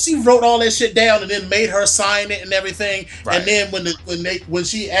see, because she wrote all that shit down and then made her sign it and everything. Right. And then when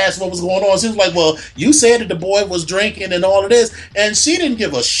she asked what was going on, she was like, "Well, you said that the boy was drinking and all of this," and she didn't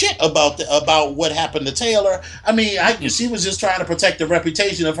give a shit about what happened to Taylor. I mean, she was just trying to protect the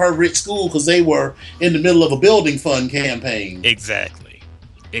reputation of her rich school because they were in the middle of a building fund campaign. Exactly.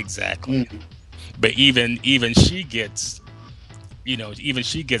 But even she gets,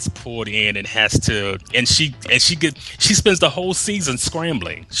 she gets pulled in and has to, and she spends the whole season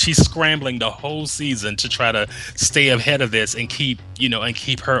scrambling. She's scrambling the whole season to try to stay ahead of this and keep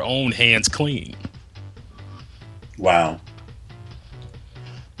her own hands clean. Wow.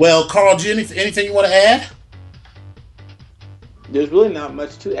 Well, Carl, do you anything you want to add? There's really not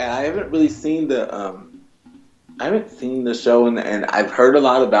much to add. I haven't really seen the show, and I've heard a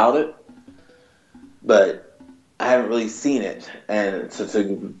lot about it, but I haven't really seen it, and so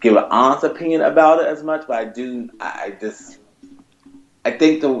to give an honest opinion about it as much. But I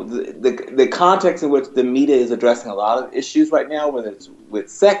think the context in which the media is addressing a lot of issues right now, whether it's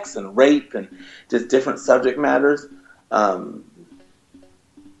with sex and rape and just different subject matters,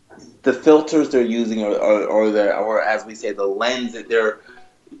 the filters they're using, or as we say, the lens that they're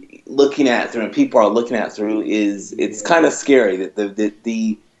looking at through and people are looking at through it's kind of scary that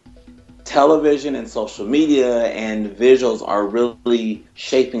the television and social media and visuals are really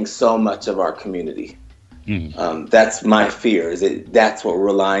shaping so much of our community. That's my fear, is that that's what we're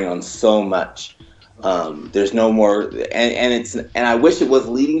relying on so much. There's no more, and I wish it was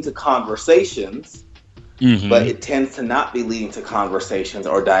leading to conversations, but it tends to not be leading to conversations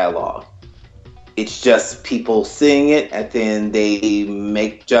or dialogue. It's just people seeing it, and then they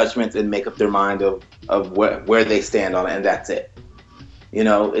make judgments and make up their mind of where they stand on it, and that's it.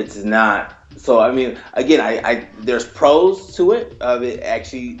 It's not. So I mean, again, I there's pros to it. It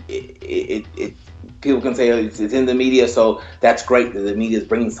actually, it people can say it's in the media, so that's great that the media is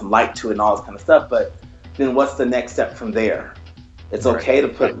bringing some light to it and all this kind of stuff. But then what's the next step from there? It's okay to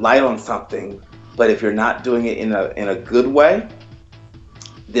put light on something, but if you're not doing it in a good way,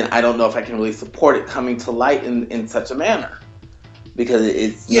 then I don't know if I can really support it coming to light in such a manner, because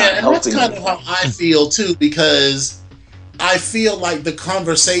it's not helping. That's kind of how I feel too, because I feel like the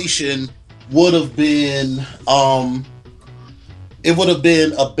conversation would have been it would have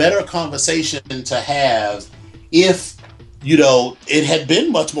been a better conversation to have if it had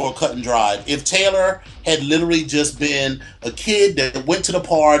been much more cut and dried. If Taylor had literally just been a kid that went to the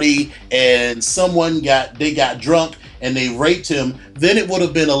party and someone got drunk and they raped him, then it would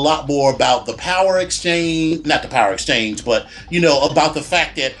have been a lot more about the power exchange, not the power exchange, but about the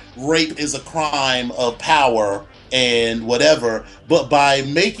fact that rape is a crime of power and whatever. But by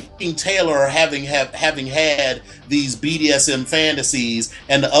making Taylor having had these BDSM fantasies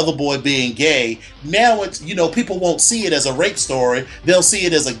and the other boy being gay, now it's people won't see it as a rape story, they'll see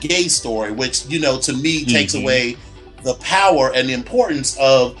it as a gay story, which to me takes away the power and the importance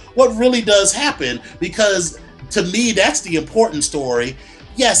of what really does happen. Because to me, that's the important story.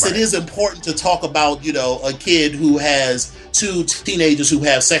 Yes, It is important to talk about a kid who has two teenagers who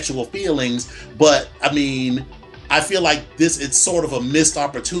have sexual feelings, but I mean, I feel like it's sort of a missed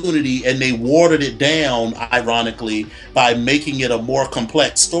opportunity, and they watered it down, ironically, by making it a more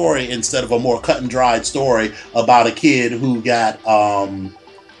complex story instead of a more cut and dried story about a kid who got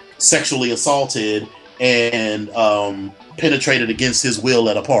sexually assaulted and penetrated against his will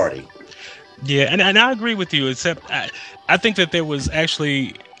at a party. Yeah, and I agree with you, except I think that there was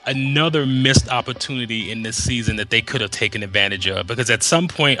actually another missed opportunity in this season that they could have taken advantage of, because at some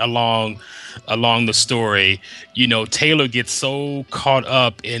point along the story, Taylor gets so caught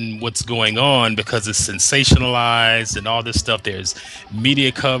up in what's going on because it's sensationalized and all this stuff. There's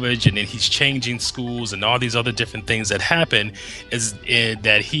media coverage, and then he's changing schools and all these other different things that happen,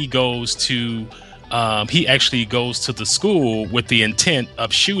 that he goes to he actually goes to the school with the intent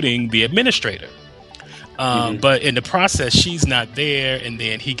of shooting the administrator. But in the process, she's not there, and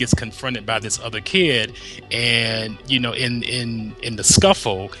then he gets confronted by this other kid, and in the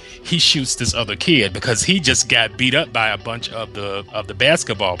scuffle, he shoots this other kid because he just got beat up by a bunch of the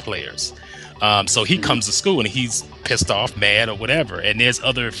basketball players. So he comes to school and he's pissed off, mad, or whatever. And there's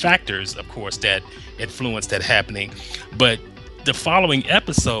other factors, of course, that influence that happening. But the following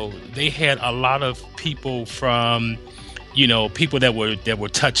episode, they had a lot of people from people that were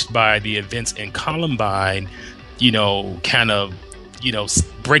touched by the events in Columbine, kind of,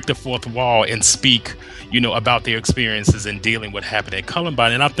 break the fourth wall and speak, about their experiences and dealing with what happened at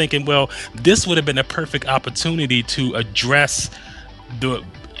Columbine. And I'm thinking, well, this would have been a perfect opportunity to address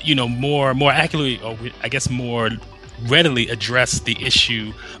more accurately, or I guess more readily address the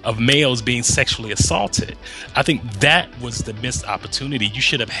issue of males being sexually assaulted. I think that was the missed opportunity. You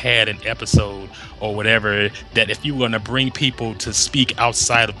should have had an episode or whatever that if you were going to bring people to speak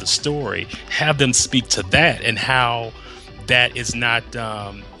outside of the story, have them speak to that, and how that is not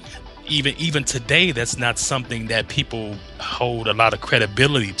even today, that's not something that people hold a lot of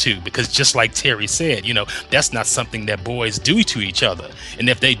credibility to, because just like Terry said, that's not something that boys do to each other, and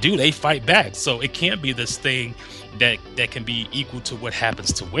if they do, they fight back. So it can't be this thing that can be equal to what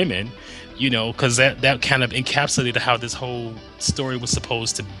happens to women, because that kind of encapsulated how this whole story was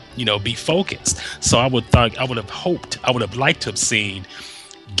supposed to be focused. So I would have liked to have seen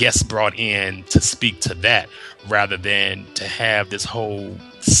guests brought in to speak to that, rather than to have this whole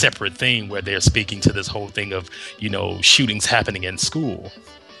separate thing where they're speaking to this whole thing of shootings happening in school.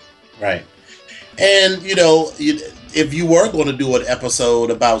 Right. And if you were going to do an episode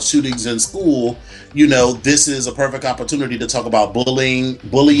about shootings in school, this is a perfect opportunity to talk about bullying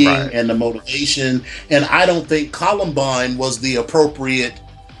right, and the motivation. And I don't think Columbine was the appropriate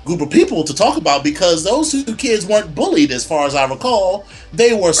group of people to talk about, because those two kids weren't bullied, as far as I recall.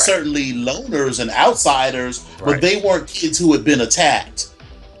 They were certainly loners and outsiders, but they weren't kids who had been attacked,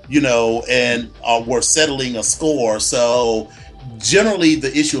 and were settling a score. So generally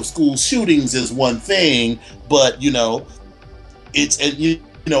the issue of school shootings is one thing, but it's, maybe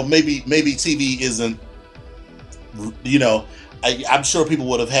TV isn't, I'm sure people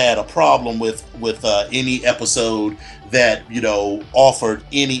would have had a problem with any episode that offered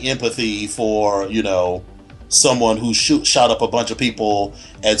any empathy for someone who shot up a bunch of people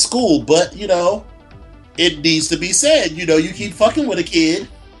at school. But it needs to be said, you keep fucking with a kid,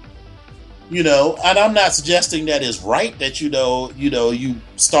 and I'm not suggesting that it's right that you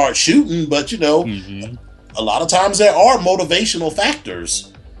start shooting, but mm-hmm, a lot of times there are motivational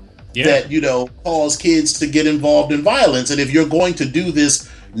factors that cause kids to get involved in violence. And if you're going to do this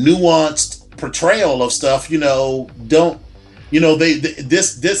nuanced portrayal of stuff, don't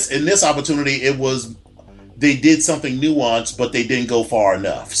this in this opportunity, it was, they did something nuanced, but they didn't go far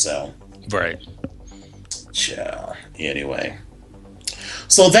enough. So anyway,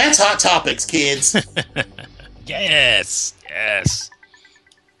 so that's Hot Topics, kids. yes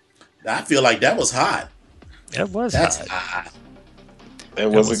I feel like that was hot. That's hot. It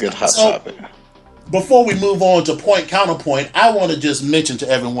was a good hot topic. Before we move on to point counterpoint, I want to just mention to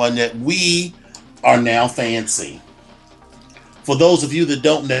everyone that we are now fancy. For those of you that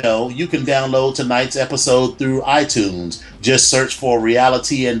don't know, you can download tonight's episode through iTunes. Just search for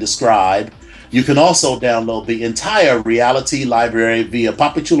Reality and Describe. You can also download the entire Reality library via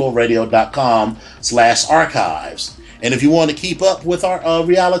papichuloradio.com/archives. And if you want to keep up with our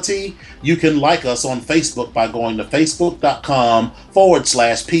Reality, you can like us on Facebook by going to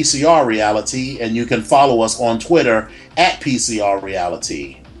facebook.com/PCR Reality, and you can follow us on Twitter @PCR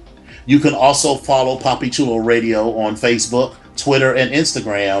Reality. You can also follow Papi Chulo Radio on Facebook, Twitter, and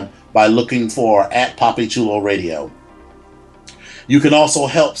Instagram by looking for @Papi Chulo Radio. You can also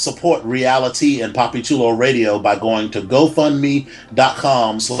help support Reality and Papi Chulo Radio by going to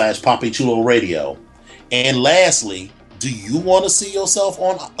GoFundMe.com/Papi Chulo Radio. And lastly, do you want to hear yourself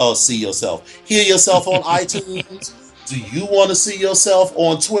on iTunes? Do you want to see yourself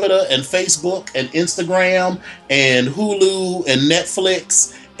on Twitter and Facebook and Instagram and Hulu and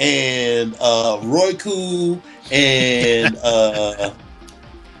Netflix and Roku and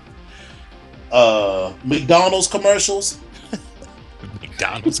McDonald's commercials?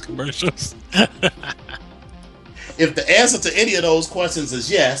 McDonald's commercials? If the answer to any of those questions is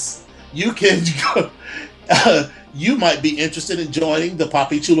yes, you can go, you might be interested in joining the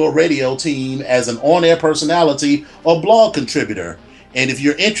Papi Chulo Radio team as an on-air personality or blog contributor. And if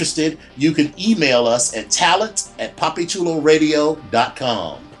you're interested, you can email us at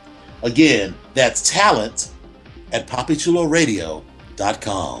talent@papichuloradio.com. Again, that's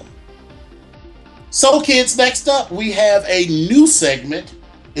talent@papichuloradio.com. So kids, next up we have a new segment.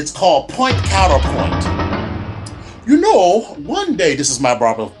 It's called Point Counterpoint. One day, this is my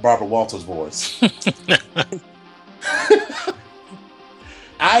Barbara Walters voice.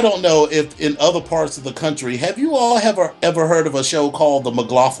 I don't know if in other parts of the country, have you all ever heard of a show called The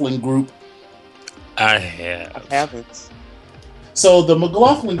McLaughlin Group? I have. I haven't. So the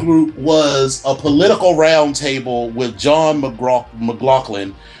McLaughlin Group was a political roundtable with John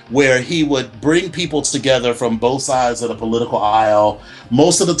McLaughlin, where he would bring people together from both sides of the political aisle.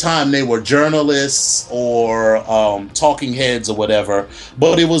 Most of the time they were journalists or talking heads or whatever,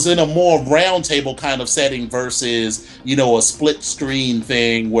 but it was in a more roundtable kind of setting versus, a split screen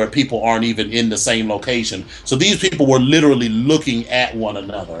thing where people aren't even in the same location. So these people were literally looking at one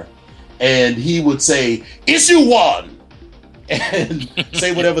another. And he would say, issue 1! And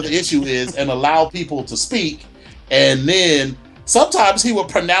say whatever the issue is and allow people to speak. And then sometimes he would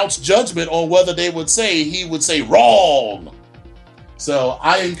pronounce judgment on whether he would say wrong. So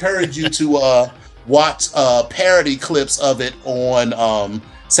I encourage you to watch parody clips of it on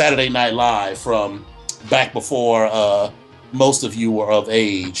Saturday Night Live from back before most of you were of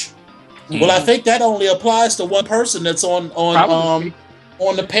age. Well, I think that only applies to one person that's on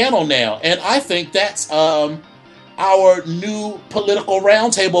the panel now. And I think that's our new political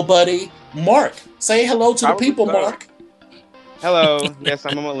roundtable buddy, Mark. Say hello to the people, Mark. Hello. Yes,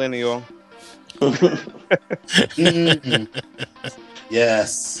 I'm a millennial. Mm-hmm.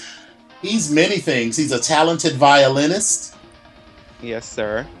 Yes. He's many things. He's a talented violinist. Yes,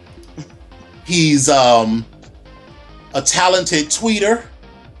 sir. He's a talented tweeter.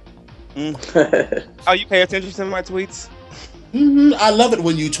 Oh, you pay attention to my tweets? Mm-hmm. I love it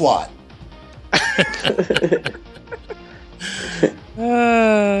when you twat.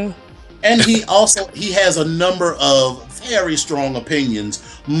 And he has a number of very strong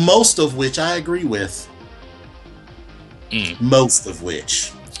opinions, most of which I agree with. Most of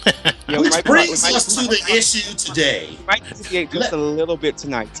which. Which brings us to the issue today. Might deviate just a little bit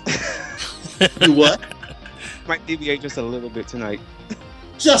tonight. You what? Might deviate just a little bit tonight.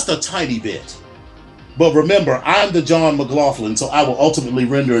 Just a tiny bit. But remember, I'm the John McLaughlin, so I will ultimately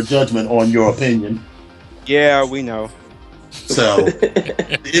render a judgment on your opinion. Yeah, we know. So,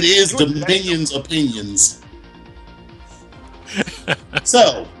 it is Dominion's opinions.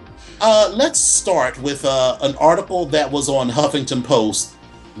 So, let's start with an article that was on Huffington Post,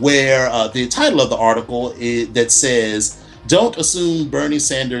 where the title of the article that says, "Don't assume Bernie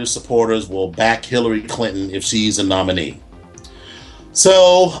Sanders supporters will back Hillary Clinton if she's a nominee."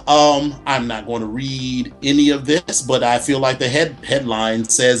 So, I'm not going to read any of this, but I feel like the headline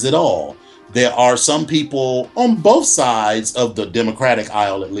says it all. There are some people on both sides of the Democratic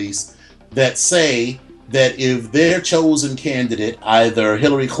aisle, at least, that say that if their chosen candidate, either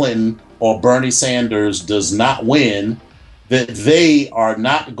Hillary Clinton or Bernie Sanders, does not win, that they are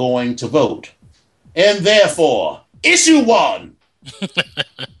not going to vote. And therefore, issue 1.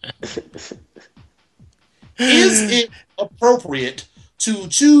 Is it appropriate to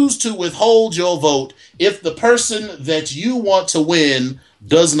choose to withhold your vote if the person that you want to win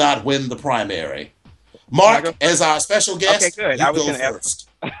does not win the primary? Mark, as our special guest, okay, good. You I was go first.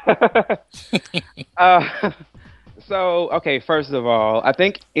 Okay, first of all, I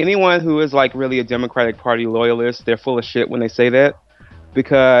think anyone who is like really a Democratic Party loyalist, they're full of shit when they say that,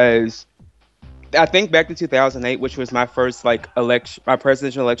 because I think back to 2008, which was my first my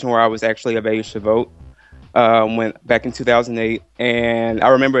presidential election where I was actually of age to vote. Went back in 2008, and I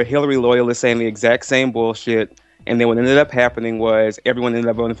remember Hillary loyalists saying the exact same bullshit, and then what ended up happening was everyone ended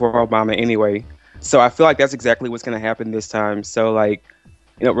up voting for Obama anyway. So I feel like that's exactly what's going to happen this time. So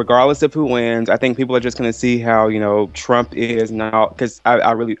regardless of who wins, I think people are just going to see how Trump is now, because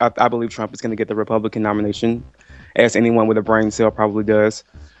I believe Trump is going to get the Republican nomination, as anyone with a brain cell probably does.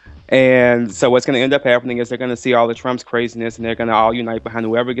 And so what's going to end up happening is they're going to see all the Trump's craziness, and they're going to all unite behind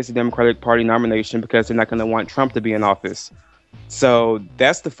whoever gets the Democratic Party nomination, because they're not going to want Trump to be in office. So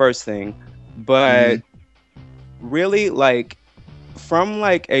that's the first thing. But really, from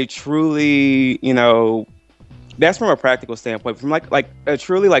a truly, that's from a practical standpoint. From a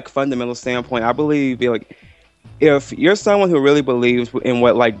truly fundamental standpoint, I believe if you're someone who really believes in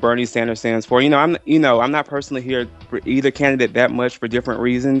what Bernie Sanders stands for, I'm not personally here for either candidate that much for different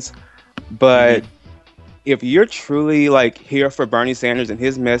reasons, but if you're truly here for Bernie Sanders and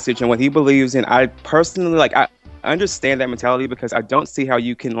his message and what he believes in, I personally I understand that mentality, because I don't see how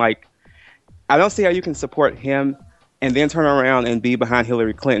you can support him and then turn around and be behind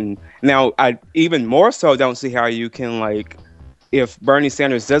Hillary Clinton. Now, I even more so don't see how you can if Bernie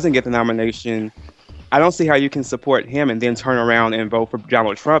Sanders doesn't get the nomination, I don't see how you can support him and then turn around and vote for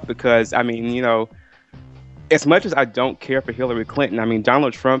Donald Trump, because, as much as I don't care for Hillary Clinton,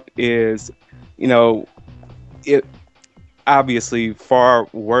 Donald Trump is, obviously far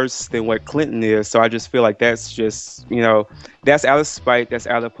worse than what Clinton is. So I just feel like that's just, that's out of spite, that's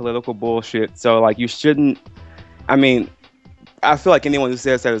out of political bullshit. So, you shouldn't, I feel like anyone who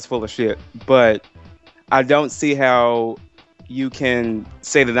says that is full of shit, but I don't see how you can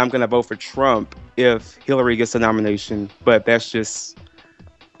say that I'm going to vote for Trump if Hillary gets the nomination, but that's just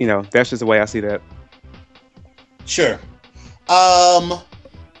the way I see that. Sure.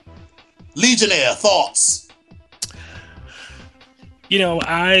 Legionnaire, thoughts?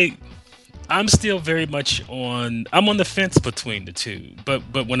 I'm still very much I'm on the fence between the two.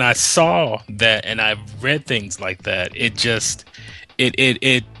 But when I saw that and I read things like that, it just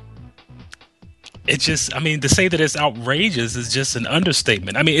I mean, to say that it's outrageous is just an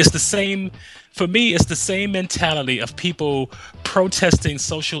understatement. I mean, it's the same mentality of people protesting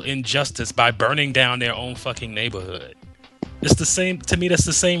social injustice by burning down their own fucking neighborhood. It's the same, to me, that's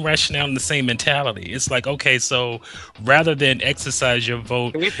the same rationale and the same mentality. It's like, okay, so rather than exercise your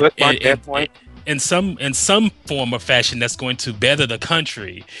vote Can we bookmark that point? in some form or fashion that's going to better the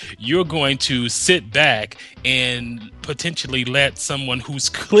country, you're going to sit back and potentially let someone who's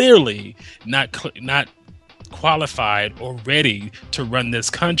clearly not qualified or ready to run this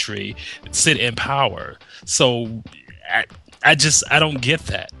country sit in power. So I don't get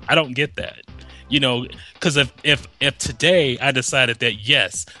that. I don't get that. Because if today I decided that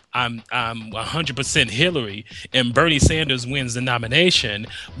yes, I'm 100% Hillary and Bernie Sanders wins the nomination,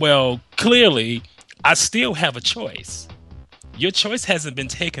 well, clearly I still have a choice. Your choice hasn't been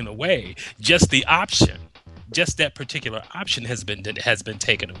taken away. Just the option, just that particular option has been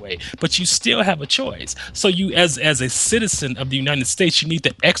taken away. But you still have a choice. So you, as a citizen of the United States, you need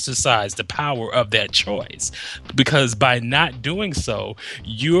to exercise the power of that choice, because by not doing so,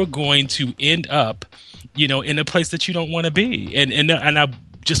 you're going to end up, in a place that you don't want to be. And I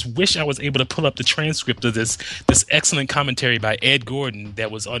just wish I was able to pull up the transcript of this excellent commentary by Ed Gordon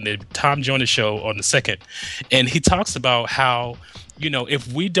that was on the Tom Joyner show on the 2nd. And he talks about how, if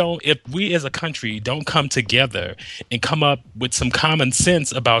we as a country don't come together and come up with some common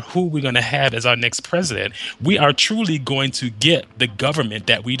sense about who we're going to have as our next president, we are truly going to get the government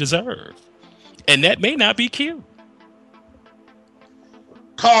that we deserve. And that may not be cute.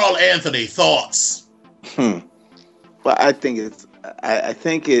 Carl Anthony, thoughts? Well, I think it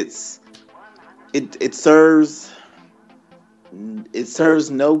serves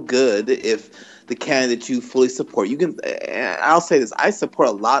no good if the candidate you fully support. I'll say this: I support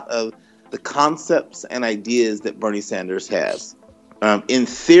a lot of the concepts and ideas that Bernie Sanders has. In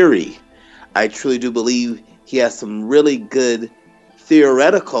theory, I truly do believe he has some really good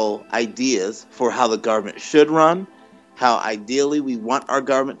theoretical ideas for how the government should run, how ideally we want our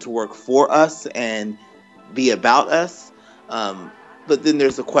government to work for us and be about us. But then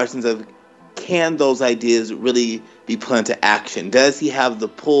there's the questions of, can those ideas really be put into action? Does he have the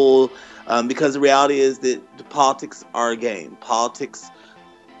pull? Because the reality is that the politics are a game. Politics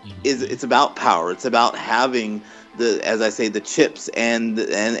it's about power. It's about having the chips and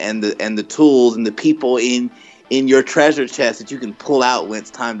the tools and the people in your treasure chest that you can pull out when it's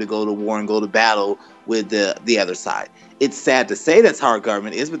time to go to war and go to battle with the other side. It's sad to say that's how our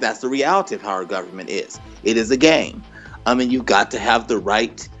government is, but that's the reality of how our government is. It is a game. And you've got to have the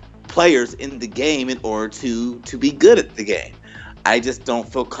right players in the game in order to be good at the game. I just don't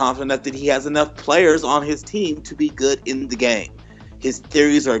feel confident that he has enough players on his team to be good in the game. His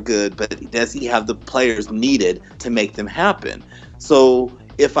theories are good, but does he have the players needed to make them happen? So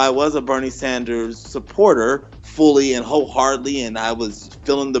if I was a Bernie Sanders supporter fully and wholeheartedly, and I was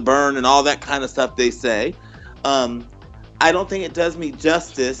feeling the burn and all that kind of stuff they say, I don't think it does me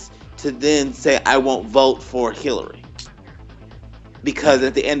justice to then say I won't vote for Hillary. Because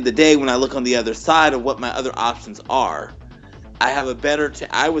at the end of the day, when I look on the other side of what my other options are, I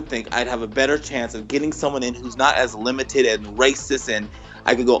would think I'd have a better chance of getting someone in who's not as limited and racist, and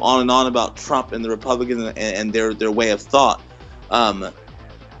I could go on and on about Trump and the Republicans and their way of thought. And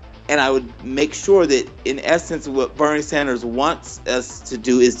I would make sure that, in essence, what Bernie Sanders wants us to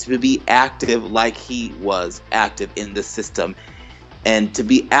do is to be active like he was active in the system. And to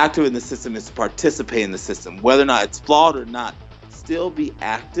be active in the system is to participate in the system. Whether or not it's flawed or not, still be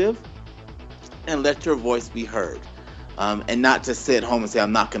active and let your voice be heard. And not just sit at home and say,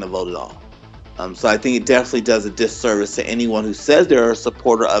 I'm not going to vote at all. So I think it definitely does a disservice to anyone who says they're a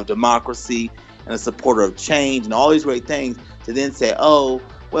supporter of democracy and a supporter of change and all these great things, to then say, oh,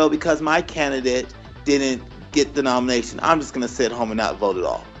 well, because my candidate didn't get the nomination, I'm just going to sit at home and not vote at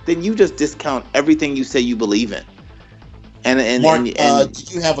all. Then you just discount everything you say you believe in. Mark,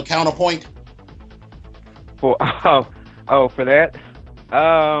 do you have a counterpoint? For that?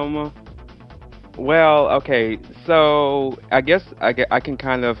 Well, okay. So I guess I can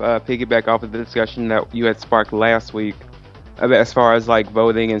kind of piggyback off of the discussion that you had sparked last week, as far as like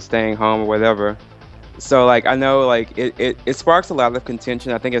voting and staying home or whatever. So like I know like it sparks a lot of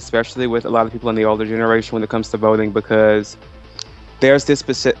contention, I think, especially with a lot of people in the older generation when it comes to voting, because there's this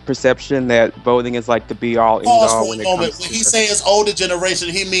perception that voting is like the be all end all when it comes to. When he says older generation,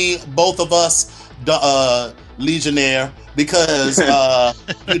 he mean both of us, Legionnaire, because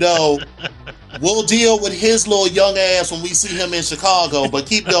you know, we'll deal with his little young ass when we see him in Chicago. But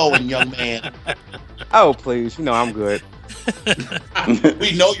keep going, young man. Oh please, you know I'm good.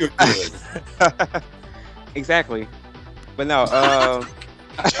 We know you're good. Exactly, but no.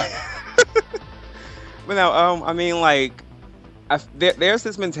 But no, I mean, like, there's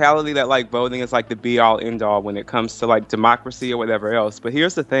this mentality that like voting is like the be all end all when it comes to like democracy or whatever else. But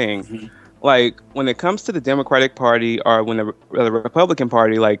here's the thing, Mm-hmm. like when it comes to the Democratic Party or when the Republican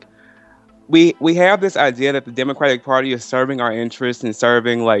Party, like we have this idea that the Democratic Party is serving our interests and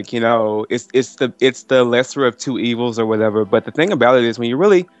serving like, you know, it's the lesser of two evils or whatever. But the thing about it is when you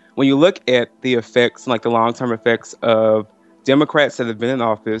look at the effects, like the long-term effects of Democrats that have been in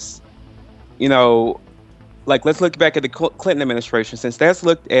office, you know, like let's look back at the Clinton administration, since that's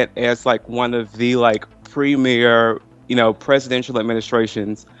looked at as like one of the like premier, you know, presidential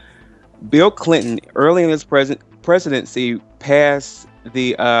administrations. Bill Clinton, early in his presidency, passed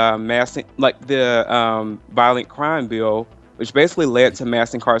the violent crime bill, which basically led to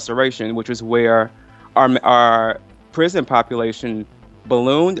mass incarceration, which was where our prison population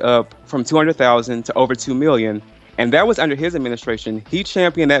ballooned up from 200,000 to over 2 million. And that was under his administration. He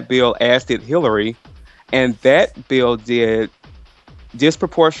championed that bill, as did Hillary. And that bill did a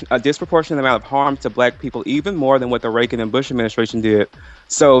disproportionate amount of harm to black people, even more than what the Reagan and Bush administration did.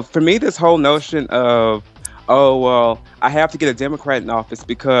 So for me, this whole notion of, oh, well, I have to get a Democrat in office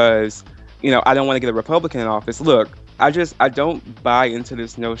because, you know, I don't want to get a Republican in office. Look, I don't buy into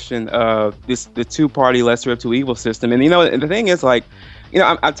this notion of the two-party lesser of two evil system. And, you know, and the thing is, like, you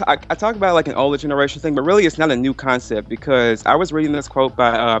know, I talk about like an older generation thing, but really it's not a new concept, because I was reading this quote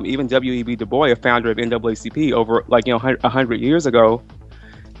by even W.E.B. Du Bois, founder of NAACP, over like, you know, 100 years ago.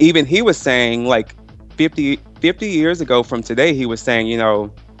 Even he was saying like 50 years ago from today, he was saying, you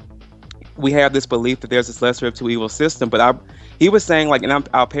know, we have this belief that there's this lesser of two evil system. But he was saying like, and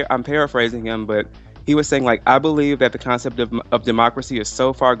I'm paraphrasing him, but he was saying, like, I believe that the concept of democracy is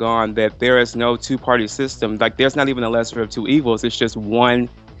so far gone that there is no two-party system. Like, there's not even a lesser of two evils. It's just one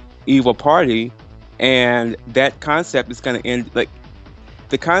evil party. And that concept is going to end, like,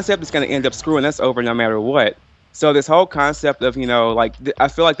 the concept is going to end up screwing us over no matter what. So this whole concept of, you know, like, I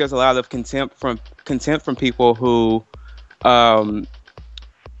feel like there's a lot of contempt from people who,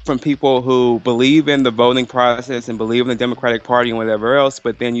 believe in the voting process and believe in the Democratic Party and whatever else,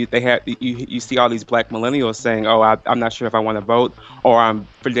 but then you see all these black millennials saying, "Oh, I'm not sure if I want to vote," or "I'm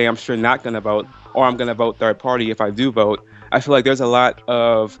for damn sure not going to vote," or "I'm going to vote third party if I do vote." I feel like there's a lot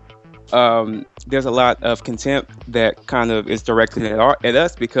of contempt that kind of is directed at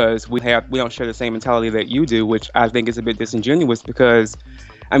us because we don't share the same mentality that you do, which I think is a bit disingenuous. Because,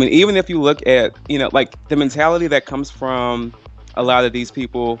 I mean, even if you look at, you know, like the mentality that comes from a lot of these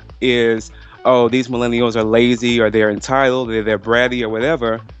people is, oh, these millennials are lazy, or they're entitled, or they're bratty, or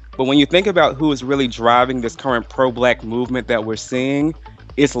whatever. But when you think about who is really driving this current pro-black movement that we're seeing,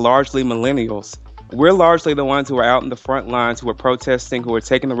 it's largely millennials. We're largely the ones who are out in the front lines, who are protesting, who are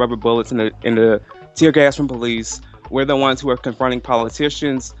taking the rubber bullets and the tear gas from police. We're the ones who are confronting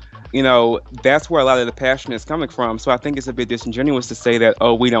politicians. You know, that's where a lot of the passion is coming from. So I think it's a bit disingenuous to say that,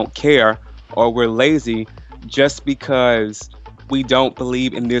 oh, we don't care or we're lazy just because we don't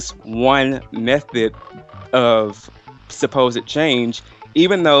believe in this one method of supposed change,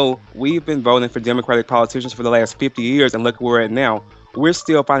 even though we've been voting for Democratic politicians for the last 50 years, and look where we're at now. We're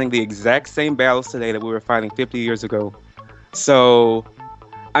still fighting the exact same battles today that we were fighting 50 years ago. So,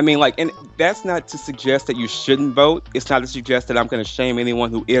 I mean, like, and that's not to suggest that you shouldn't vote. It's not to suggest that I'm going to shame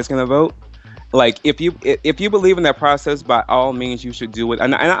anyone who is going to vote. Like, if you believe in that process, by all means, you should do it.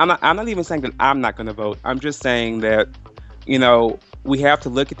 And I'm not even saying that I'm not going to vote. I'm just saying that, you know, we have to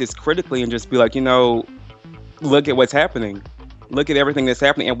look at this critically and just be like, you know, look at what's happening. Look at everything that's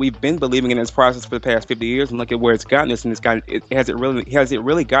happening. And we've been believing in this process for the past 50 years, and look at where it's gotten us. And has it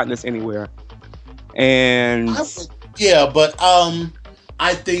really gotten us anywhere? And yeah, but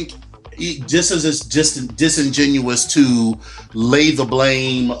I think just as it's just disingenuous to lay the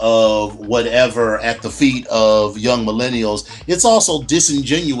blame of whatever at the feet of young millennials, it's also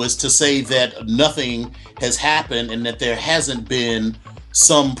disingenuous to say that nothing has happened and that there hasn't been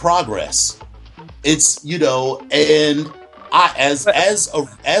some progress. It's, you know, and I,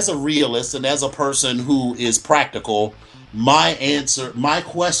 as a realist and as a person who is practical, my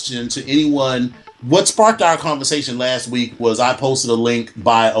question to anyone, what sparked our conversation last week was I posted a link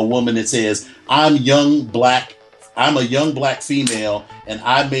by a woman that says, "I'm young, black, I'm a young black female and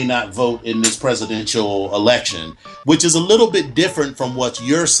I may not vote in this presidential election, which is a little bit different from what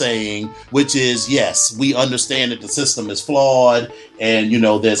you're saying, which is, yes, we understand that the system is flawed and,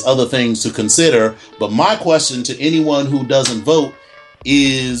 there's other things to consider. But my question to anyone who doesn't vote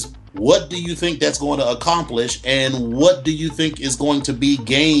is, what do you think that's going to accomplish, and what do you think is going to be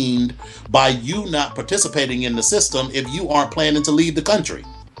gained by you not participating in the system if you aren't planning to leave the country?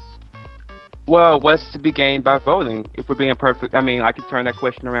 Well, what's to be gained by voting? If we're being perfect, I mean, I could turn that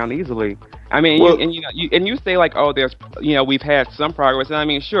question around easily. I mean, you say like, oh, there's, we've had some progress, and I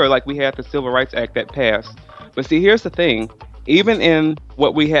mean, sure, like we had the Civil Rights Act that passed, but see, here's the thing. Even in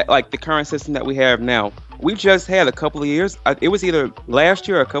what we had, like the current system that we have now, we just had a couple of years, it was either last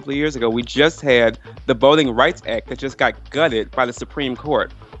year or a couple of years ago, we just had the Voting Rights Act that just got gutted by the Supreme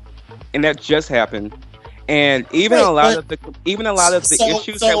Court. And that just happened. And even a lot of the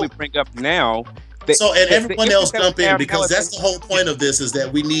issues that we bring up now. Everyone else jump in, because that's the whole point of this, is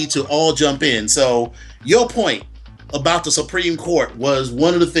that we need to all jump in. So your point about the Supreme Court was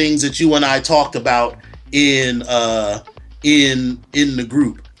one of the things that you and I talked about in the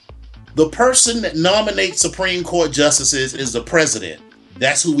group. The person that nominates Supreme Court justices is the president.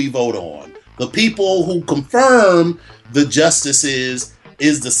 That's who we vote on. The people who confirm the justices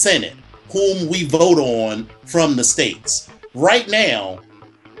is the Senate, whom we vote on from the states. Right now,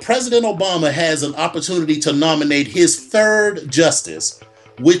 President Obama has an opportunity to nominate his third justice,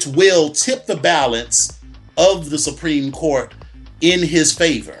 which will tip the balance of the Supreme Court in his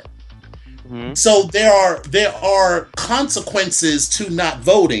favor. Mm-hmm. So there are consequences to not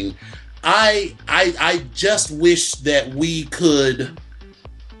voting. I just wish that we could,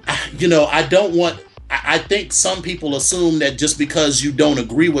 I think some people assume that just because you don't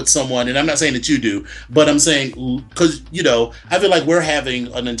agree with someone, and I'm not saying that you do, but I'm saying, because, I feel like we're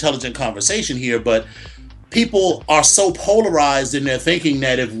having an intelligent conversation here, but people are so polarized in their thinking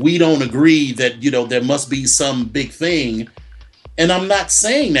that if we don't agree that, there must be some big thing. And I'm not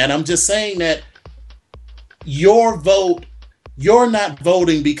saying that. I'm just saying that your vote, you're not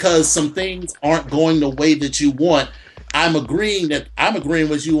voting because some things aren't going the way that you want. I'm agreeing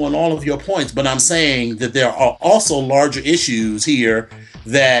with you on all of your points, but I'm saying that there are also larger issues here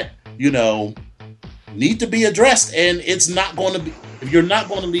that, need to be addressed. And it's not going to be, if you're not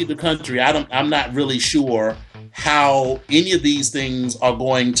going to leave the country, I'm not really sure how any of these things are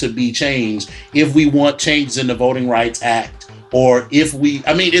going to be changed if we want changes in the Voting Rights Act, or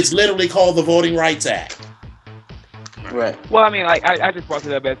it's literally called the Voting Rights Act. Right. Well, I mean, I just brought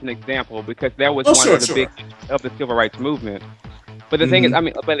it up as an example because that was one of the big of the civil rights movement. But the thing is,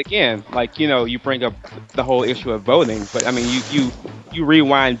 but again, you bring up the whole issue of voting, but I mean, you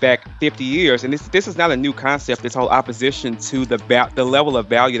rewind back 50 years, and this is not a new concept. This whole opposition to the level of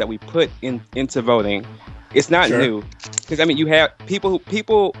value that we put into voting, it's not new. Because I mean, you have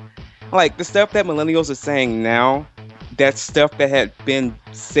people like the stuff that millennials are saying now. That's stuff that had been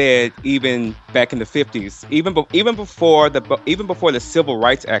said even back in the 50s, even before the Civil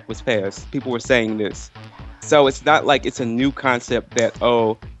Rights Act was passed. People were saying this, so it's not like it's a new concept that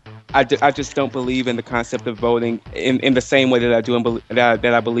I just don't believe in the concept of voting in the same way that I do that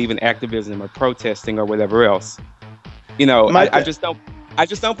I believe in activism or protesting or whatever else. I just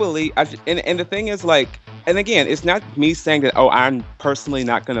don't believe. And the thing is, and again, it's not me saying that, I'm personally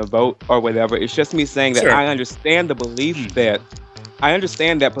not going to vote or whatever. It's just me saying that I understand the belief that I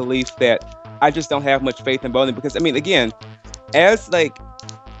just don't have much faith in voting. Because, I mean, again,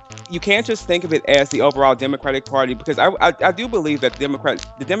 you can't just think of it as the overall Democratic Party, because I do believe that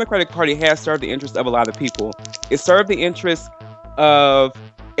the Democratic Party has served the interests of a lot of people. It served the interests of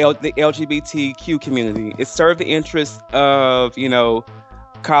the LGBTQ community. It served the interests of,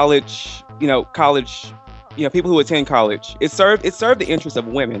 college, people who attend college. It served the interests of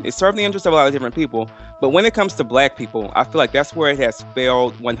women. It served the interests of a lot of different people. But when it comes to black people, I feel like that's where it has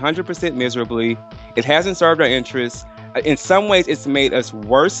failed 100% miserably. It hasn't served our interests. In some ways, it's made us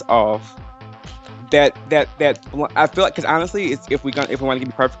worse off. That I feel like, because honestly, if we want to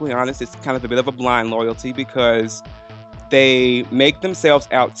be perfectly honest, it's kind of a bit of a blind loyalty, because they make themselves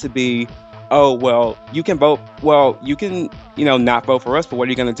out to be, you can vote. Well, you can, not vote for us, but what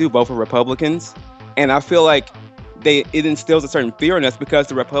are you going to do? Vote for Republicans? And I feel like it instills a certain fear in us, because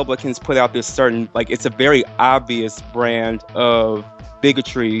the Republicans put out this certain, it's a very obvious brand of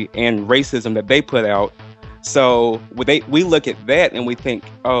bigotry and racism that they put out. So we look at that and we think,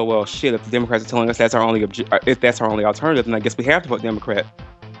 oh, well, shit, if the Democrats are telling us that's our only alternative, then I guess we have to vote Democrat.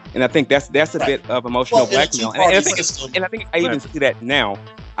 And I think that's a bit of emotional blackmail. And I think I even see that now.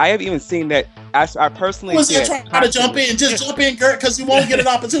 I have even seen that I personally Who's see there it trying to jump in? Just jump in, Gert, because you won't get an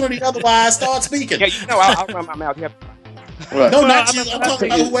opportunity otherwise. Start speaking. Yeah, you know, I'll run my mouth. Right. No, not you. I'm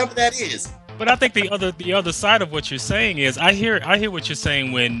talking about whoever that is. But I think the other side of what you're saying is I hear what you're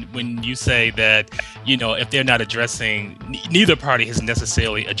saying when you say that, you know, if they're not addressing, neither party has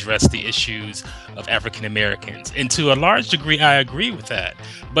necessarily addressed the issues of African Americans, and to a large degree I agree with that.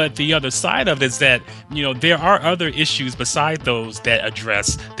 But the other side of it is that, you know, there are other issues beside those that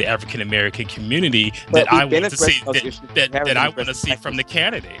address the African American community that I want to see that I want to see from the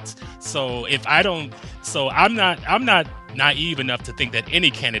candidates. So if I don't, so I'm not naive enough to think that any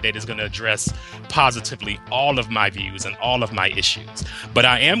candidate is going to address positively all of my views and all of my issues. But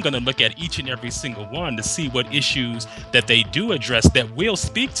I am going to look at each and every single one to see what issues that they do address that will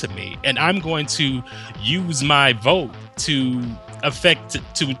speak to me. And I'm going to use my vote to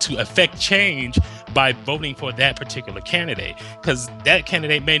affect change by voting for that particular candidate, because that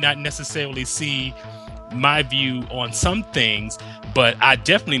candidate may not necessarily see my view on some things, but I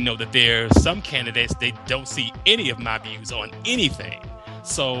definitely know that there are some candidates they don't see any of my views on anything.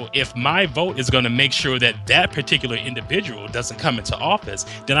 So if my vote is going to make sure that that particular individual doesn't come into office,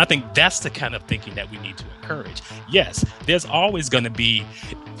 then I think that's the kind of thinking that we need to encourage. Yes, there's always going to be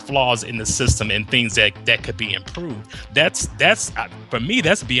flaws in the system and things that could be improved. That's for me,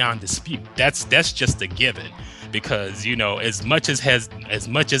 that's beyond dispute. That's just a given. Because, you know, as much as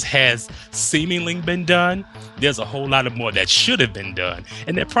has seemingly been done, there's a whole lot of more that should have been done,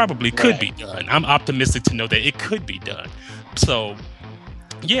 and that probably could be done. I'm optimistic to know that it could be done. So,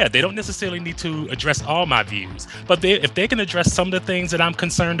 yeah, they don't necessarily need to address all my views, but if they can address some of the things that I'm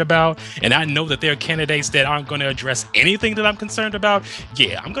concerned about, and I know that there are candidates that aren't going to address anything that I'm concerned about,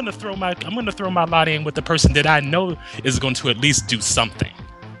 yeah, I'm going to throw my lot in with the person that I know is going to at least do something.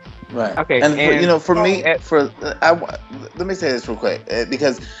 Right. Okay. And you know, for me, let me say this real quick,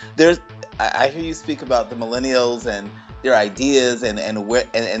 because I hear you speak about the millennials and their ideas and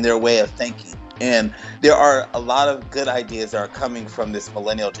their way of thinking, and there are a lot of good ideas that are coming from this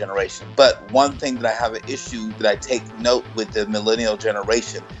millennial generation. But one thing that I have an issue that I take note with the millennial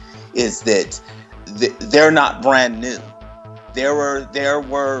generation is that they're not brand new. There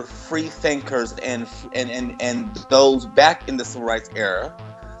were free thinkers and those back in the civil rights era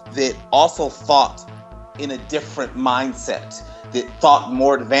that also thought in a different mindset, that thought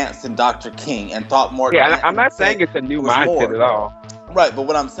more advanced than Dr. King and thought more advanced. Yeah, I'm not saying it's a new mindset at all. Right, but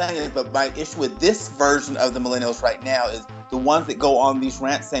what I'm saying is, but my issue with this version of the millennials right now is the ones that go on these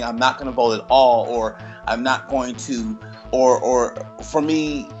rants saying, I'm not going to vote at all, or I'm not going to, or for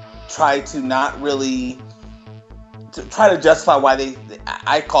me, try to not really, to try to justify why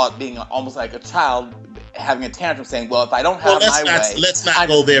I call it being almost like a child having a tantrum saying, well, if I don't have my way... Let's not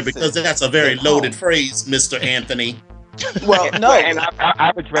go there, because that's a very loaded phrase, Mr. Anthony. Well, no. And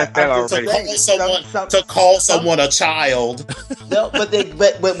I've addressed that already. To call someone a child. No, but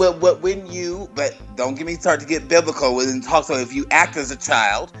don't get me started to get biblical and talk. So if you act as a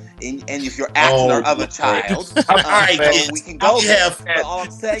child, and if your actions are of a child, all right, we can go. All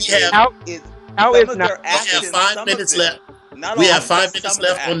I'm saying is how is not? We have 5 minutes left. We have 5 minutes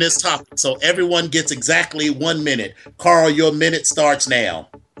left on this topic, so everyone gets exactly 1 minute. Carl, your minute starts now.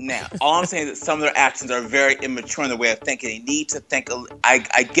 Now, all I'm saying is that some of their actions are very immature in their way of thinking. They need to think.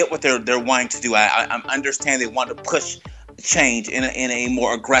 I get what they're wanting to do. I understand they want to push change in a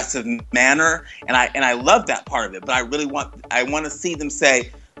more aggressive manner, and I love that part of it. But I want to see them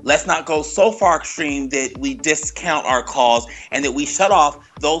say, let's not go so far extreme that we discount our cause and that we shut off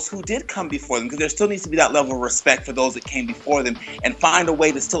those who did come before them, because there still needs to be that level of respect for those that came before them, and find a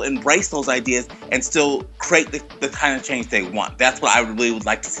way to still embrace those ideas and still create the kind of change they want. That's what I really would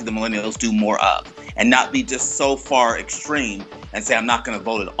like to see the millennials do more of, and not be just so far extreme and say, I'm not going to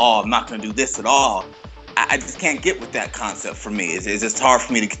vote at all, I'm not going to do this at all. I just can't get with that concept for me. It's just hard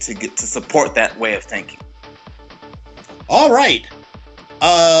for me to support that way of thinking. All right.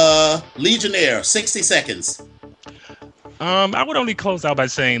 Legionnaire, 60 seconds. I would only close out by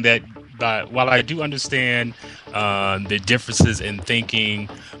saying that while I do understand the differences in thinking,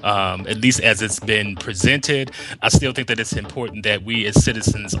 at least as it's been presented, I still think that it's important that we as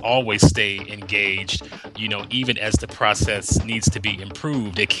citizens always stay engaged, you know, even as the process needs to be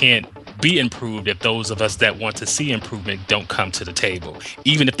improved. It can't be improved if those of us that want to see improvement don't come to the table,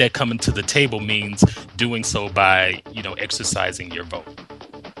 even if that coming to the table means doing so by, you know, exercising your vote.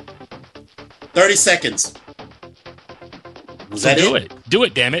 30 seconds. Do it. Do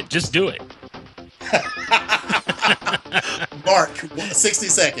it, damn it. Just do it. Mark, 60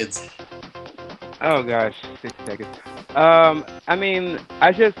 seconds. Oh, gosh. 60 seconds. I mean,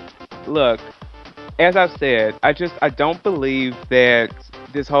 look, as I've said, I don't believe that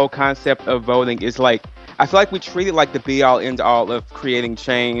this whole concept of voting is like, I feel like we treat it like the be all end all of creating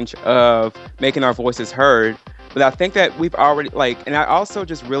change, of making our voices heard. But I think that we've already and I also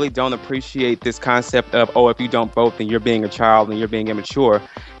just really don't appreciate this concept of, oh, if you don't vote, then you're being a child and you're being immature.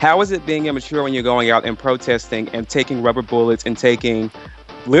 How is it being immature when you're going out and protesting and taking rubber bullets and taking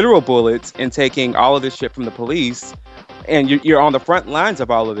literal bullets and taking all of this shit from the police, and you're on the front lines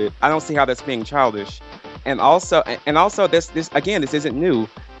of all of it? I don't see how that's being childish. And also this again, this isn't new.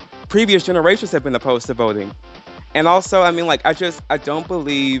 Previous generations have been opposed to voting. And also, I mean, I don't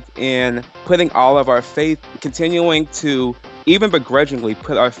believe in putting all of our faith, continuing to even begrudgingly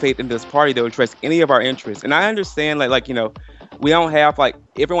put our faith in this party to address any of our interests. And I understand, we don't have,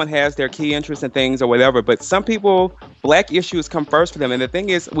 everyone has their key interests and things or whatever, but some people, black issues come first for them. And the thing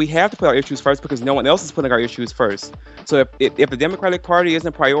is, we have to put our issues first because no one else is putting our issues first. So if the Democratic Party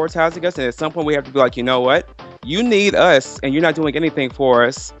isn't prioritizing us, then at some point we have to be like, you know what? You need us and you're not doing anything for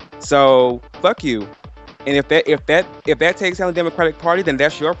us. So fuck you. And if that takes down the Democratic Party, then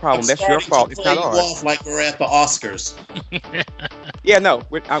that's your problem. That's your fault. It's not ours. Off like we're at the Oscars. Yeah, no,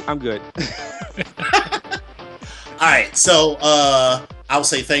 I'm good. All right, so I'll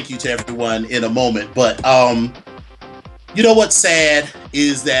say thank you to everyone in a moment, but you know what's sad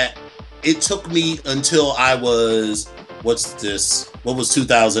is that it took me until I was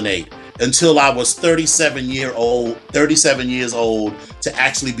 2008, until I was 37 years old to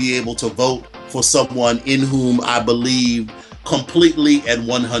actually be able to vote for someone in whom I believe completely and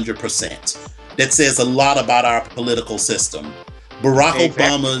 100%. That says a lot about our political system. Barack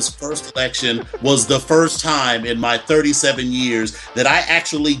Obama's first election was the first time in my 37 years that I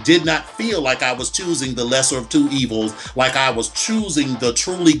actually did not feel like I was choosing the lesser of two evils, like I was choosing the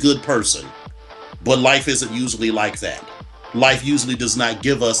truly good person. But life isn't usually like that. Life usually does not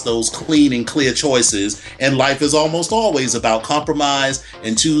give us those clean and clear choices, and life is almost always about compromise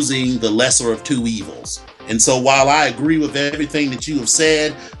and choosing the lesser of two evils. And so while I agree with everything that you have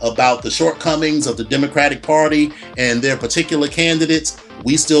said about the shortcomings of the Democratic Party and their particular candidates,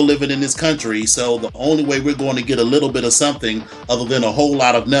 we still living in this country. So the only way we're going to get a little bit of something other than a whole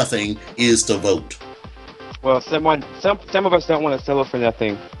lot of nothing is to vote. Well, some of us don't want to settle for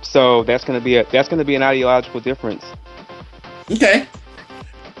nothing. So that's going to be an ideological difference. Okay.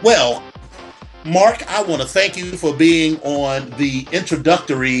 Well, Mark, I want to thank you for being on the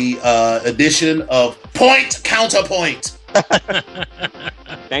introductory edition of Point Counterpoint.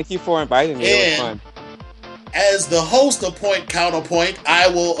 Thank you for inviting me. It was fun. As the host of Point Counterpoint, I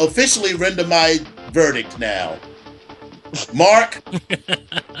will officially render my verdict now. Mark,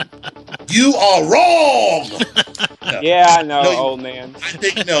 you are wrong. No. Yeah, I know, old man. I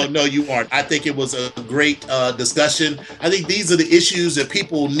think no, you aren't. I think it was a great discussion. I think these are the issues that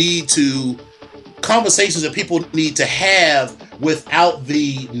conversations that people need to have without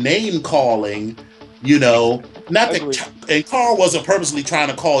the name calling, not that, and Carl wasn't purposely trying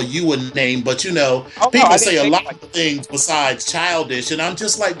to call you a name, but people say a lot of things besides childish, and I'm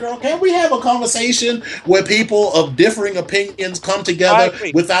just like, girl, can't we have a conversation where people of differing opinions come together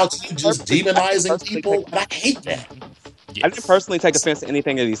without you just demonizing people? And I hate that. Yes. I didn't personally take offense to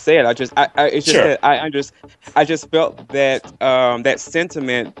anything that he said. That I just felt that that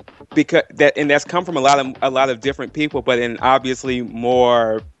sentiment, and that's come from a lot of different people, but in obviously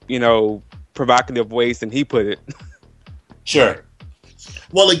more provocative ways than he put it. Sure.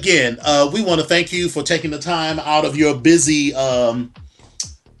 Well, again, we want to thank you for taking the time out of your busy your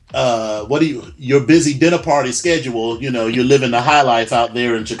busy dinner party schedule. You're living the high life out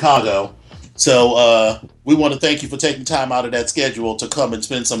there in Chicago. So we want to thank you for taking time out of that schedule to come and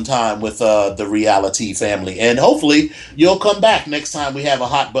spend some time with the Reality family. And hopefully you'll come back next time we have a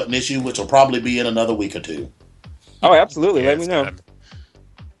hot button issue, which will probably be in another week or two. Oh, absolutely. Let me know.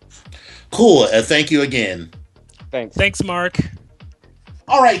 Cool. Thank you again. Thanks, Mark.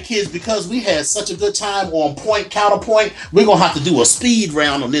 All right, kids, because we had such a good time on Point Counterpoint, we're going to have to do a speed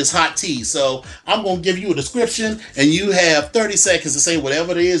round on this hot tea. So I'm going to give you a description, and you have 30 seconds to say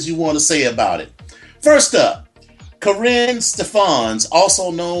whatever it is you want to say about it. First up, Corinne Stephans,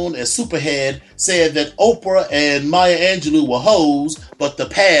 also known as Superhead, said that Oprah and Maya Angelou were hoes, but the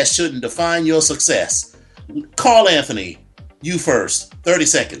past shouldn't define your success. Carl Anthony, you first. 30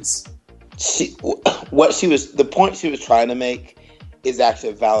 seconds. The point she was trying to make is actually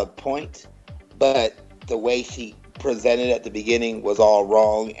a valid point, but the way she presented at the beginning was all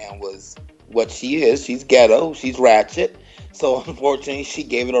wrong and was what she is. She's ghetto, she's ratchet. So unfortunately, she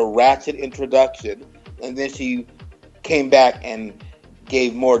gave it a ratchet introduction, and then she came back and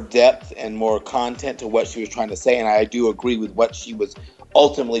gave more depth and more content to what she was trying to say, and I do agree with what she was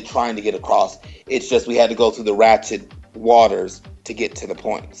ultimately trying to get across. It's just we had to go through the ratchet waters to get to the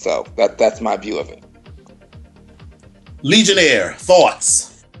point. So that's my view of it. Legionnaire,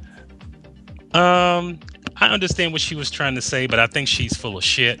 thoughts? I understand what she was trying to say, but I think she's full of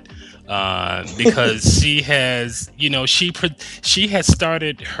shit. Because she has, she has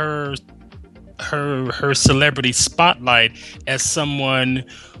started her celebrity spotlight as someone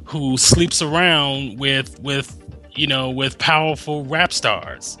who sleeps around with powerful rap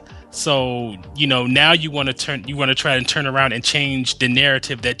stars. So, now you want to try and turn around and change the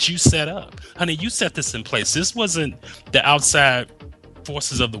narrative that you set up. Honey, you set this in place. This wasn't the outside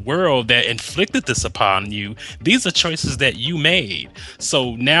forces of the world that inflicted this upon you. These are choices that you made.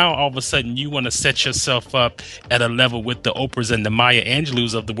 So now all of a sudden you want to set yourself up at a level with the Oprahs and the Maya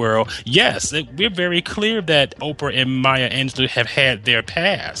Angelou's of the world. Yes, we're very clear that Oprah and Maya Angelou have had their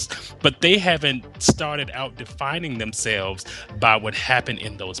past, but they haven't started out defining themselves by what happened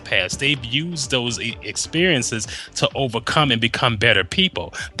in those past. They've used those experiences to overcome and become better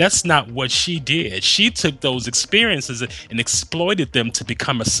people. That's not what she did. She took those experiences and exploited them to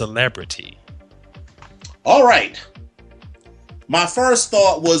become a celebrity. All right. My first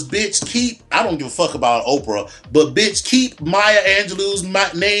thought was, bitch, I don't give a fuck about Oprah, but bitch, keep Maya Angelou's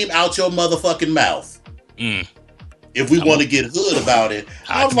name out your motherfucking mouth. If we want to get hood about it.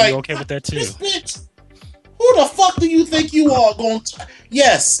 I was like, okay with that too. This bitch, who the fuck do you think you are going to?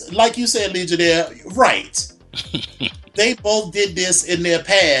 Yes, like you said, Legionnaire, right. They both did this in their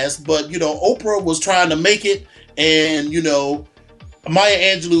past, but, Oprah was trying to make it, and, Maya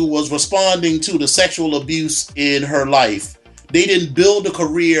Angelou was responding to the sexual abuse in her life. They didn't build a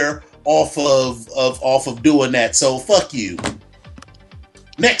career off of doing that. So fuck you.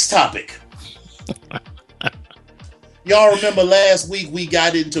 Next topic. Y'all remember last week we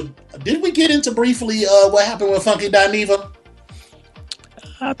got into? Did we get into briefly what happened with Funky Dineva?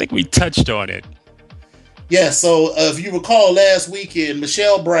 I think we touched on it. Yeah. So if you recall, last weekend,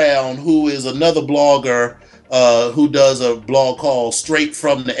 Michelle Brown, who is another blogger. Who does a blog called Straight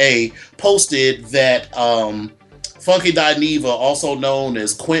from the A, posted that Funky Dineva, also known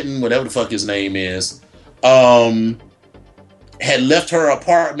as Quentin, whatever the fuck his name is, had left her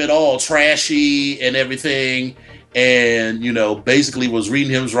apartment all trashy and everything, and, basically was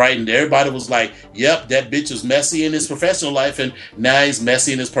reading his writing. Everybody was like, yep, that bitch is messy in his professional life, and now he's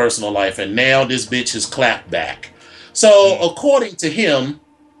messy in his personal life, and now this bitch is clapped back. So, according to him,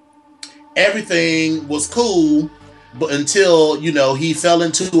 everything was cool, but until, he fell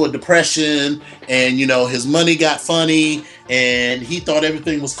into a depression and, his money got funny and he thought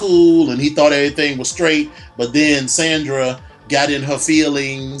everything was cool and he thought everything was straight. But then Sandra got in her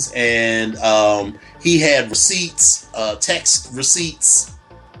feelings and he had receipts, text receipts.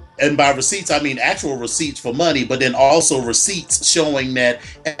 And by receipts, I mean actual receipts for money, but then also receipts showing that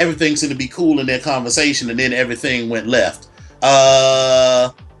everything seemed to be cool in their conversation, and then everything went left.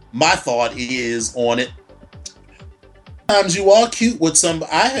 My thought is on it. Sometimes you are cute with some.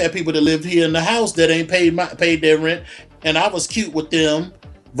 I had people that lived here in the house that ain't paid their rent, and I was cute with them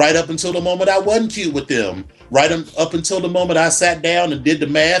right up until the moment I wasn't cute with them. Right up until the moment I sat down and did the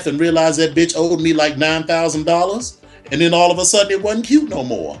math and realized that bitch owed me like $9,000, and then all of a sudden it wasn't cute no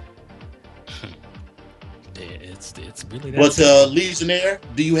more. It's really that. But Legionnaire,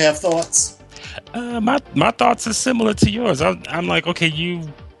 do you have thoughts? My thoughts are similar to yours. I'm like, okay,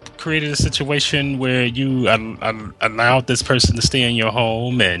 you created a situation where you allowed this person to stay in your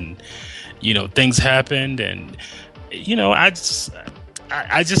home, and things happened, and I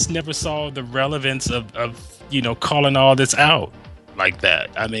just never saw the relevance of calling all this out like that.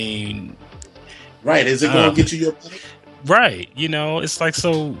 I mean, right? Is it going to get you your money? Right. It's like,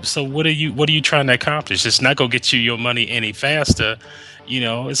 so what are you trying to accomplish? It's not going to get you your money any faster.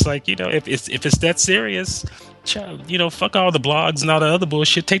 It's like, if it's that serious, child, fuck all the blogs and all the other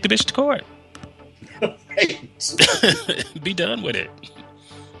bullshit. Take the bitch to court. Right. Be done with it.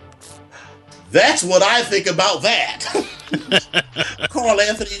 That's what I think about that. Carl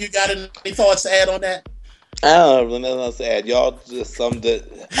Anthony, you got any thoughts to add on that? I don't have nothing else to add. Y'all just summed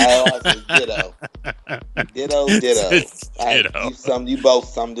it. I said ditto. Ditto. You both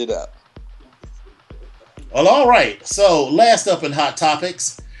summed it up. Well, all right. So, last up in Hot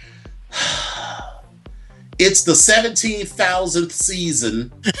Topics. It's the 17,000th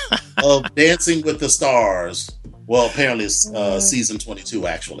season of Dancing with the Stars. Well, apparently it's season 22,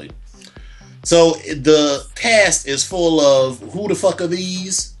 actually. So, the cast is full of who the fuck are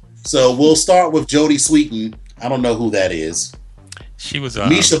these? So, we'll start with Jodie Sweetin. I don't know who that is. She was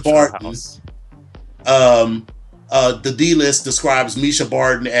Misha Barton. The D-list describes Misha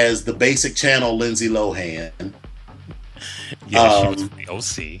Barton as the basic channel Lindsay Lohan. Yeah, she was the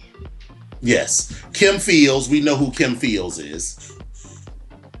OC. Yes. Kim Fields. We know who Kim Fields is.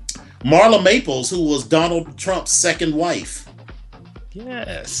 Marla Maples, who was Donald Trump's second wife.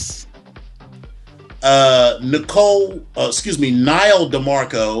 Yes. Niall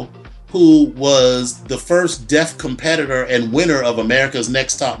DeMarco, who was the first deaf competitor and winner of America's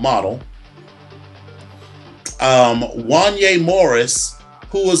Next Top Model. Wanye Morris,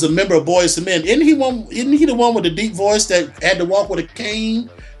 who was a member of Boyz II Men. Isn't he the one with the deep voice that had to walk with a cane?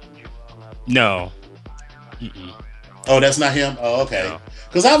 No. Oh, that's not him? Oh, okay.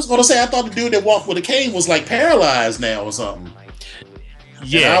 Because I was going to say, I thought the dude that walked with a cane was like paralyzed now or something.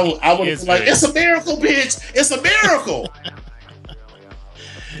 Yeah. I would have been like, it's a miracle, bitch. It's a miracle.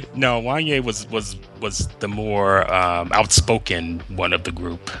 No, Wanye was the more outspoken one of the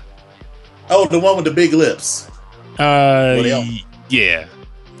group. Oh, the one with the big lips. Yeah.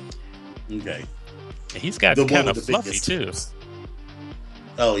 Okay. He's got kind of fluffy too.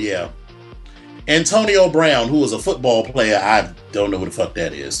 Oh yeah. Antonio Brown, who was a football player, I don't know who the fuck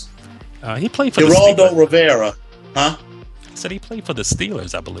that is. He played for Geraldo the Steelers. Rivera, huh? I said he played for the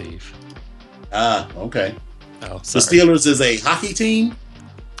Steelers, I believe. Okay. Oh, the sorry. Steelers is a hockey team?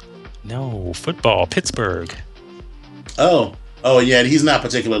 No, football, Pittsburgh. Oh yeah, he's not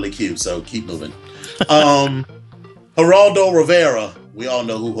particularly cute, so keep moving. Geraldo Rivera, we all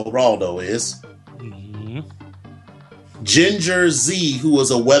know who Geraldo is. Mm-hmm. Ginger Z, who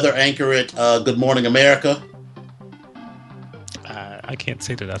was a weather anchor at Good Morning America. I can't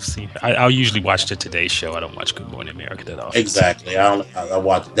say that I've seen. I'll usually watch the Today Show. I don't watch Good Morning America that often. Exactly. I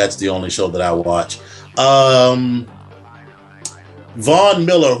watch. That's the only show that I watch. Von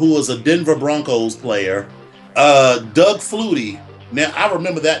Miller, who was a Denver Broncos player. Doug Flutie. Now I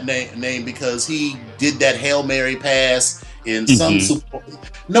remember that name because he did that Hail Mary pass in some Super Bowl.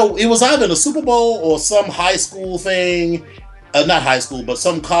 No, it was either in a Super Bowl or some high school thing. Not high school, but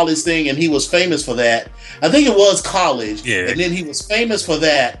some college thing, and he was famous for that. I think it was college. Yeah. And then he was famous for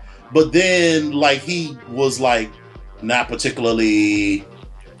that, but then like he was like not particularly.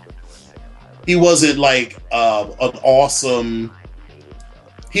 He wasn't like an awesome.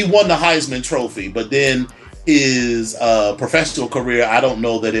 He won the Heisman Trophy, but then his professional career, I don't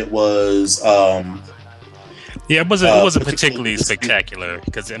know that it was. Yeah, it wasn't particularly spectacular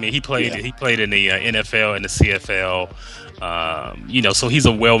because I mean he played in the NFL and the CFL, so he's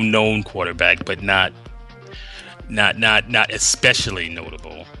a well-known quarterback, but not especially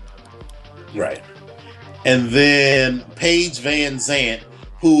notable. Right. And then Paige Van Zant,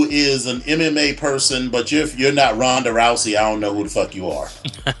 who is an MMA person, but you're not Ronda Rousey, I don't know who the fuck you are.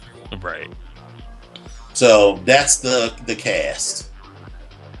 Right. So that's the cast.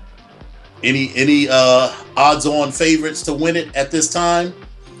 Any odds-on favorites to win it at this time?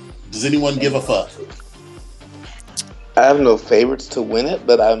 Does anyone give a fuck? I have no favorites to win it,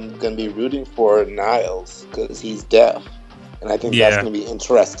 but I'm going to be rooting for Niles because he's deaf, and I think that's going to be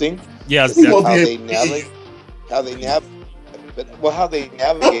interesting. Yeah, how they navigate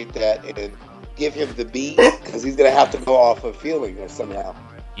that and give him the beat because he's going to have to go off of feeling or somehow.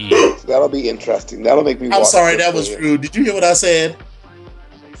 So that'll be interesting. That'll make me. I'm sorry, that was rude. Did you hear what I said?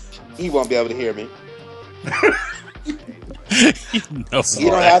 He won't be able to hear me. No,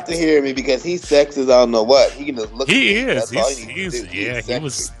 you don't have to hear me because he's sexy as I don't know what. He can just look. He at me. is.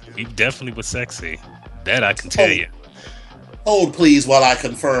 That's He definitely was sexy. That I can tell you. Hold, please, while I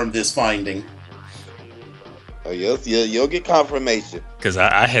confirm this finding. Oh, you'll get confirmation. Because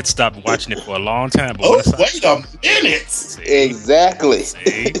I had stopped watching it for a long time. But wait a minute! See? Exactly.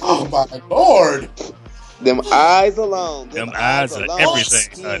 See? Oh my Lord! Them eyes alone. Them eyes are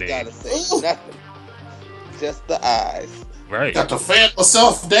everything, honey. Gotta say nothing. Just the eyes. Right. Got to fan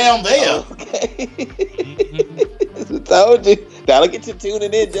myself down there. Okay. I told you. That'll get you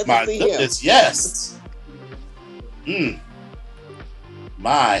tuning in just to see goodness, him. Yes.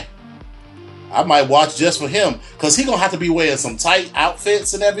 I might watch just for him because he's gonna have to be wearing some tight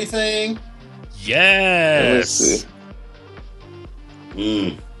outfits and everything. Yes.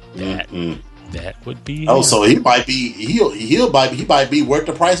 That would be. Oh, so he might be. He might be worth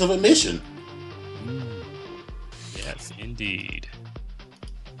the price of admission. Yes, indeed.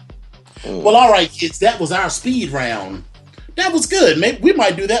 Well, all right, kids. That was our speed round. That was good. Maybe we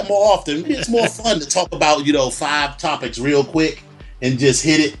might do that more often. It's more fun to talk about 5 topics real quick and just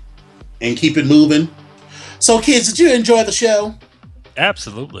hit it and keep it moving. So, kids, did you enjoy the show?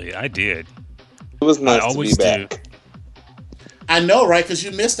 Absolutely, I did. It was nice to be back. I know, right? Because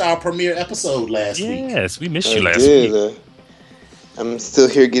you missed our premiere episode last week. Yes, we missed you last week. I'm still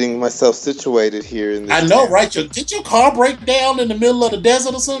here getting myself situated here in this I know, town. right? Did your car break down in the middle of the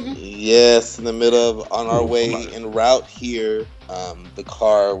desert or something? Yes, in the middle of on our way en route here, the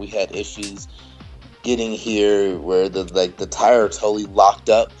car, we had issues getting here where the tire totally locked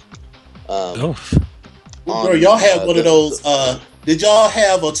up. Girl, y'all had one of those. Did y'all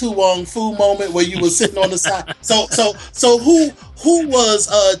have a Tu Wong Fu moment where you were sitting on the side? So who was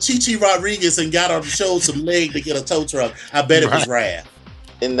Chi Rodriguez and got on showed some leg to get a tow truck? I bet it was Rad.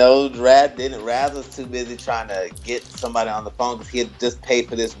 And no, Raz was too busy trying to get somebody on the phone because he had just paid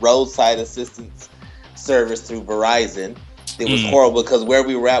for this roadside assistance service through Verizon. It was horrible because where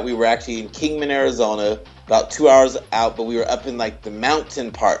we were at, we were actually in Kingman, Arizona, about 2 hours out, but we were up in like the mountain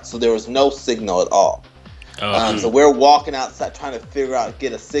part, so there was no signal at all. So we're walking outside trying to figure out,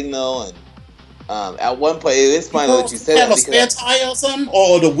 get a signal, and at one point, it's funny that you said that. Have a spare tire or something,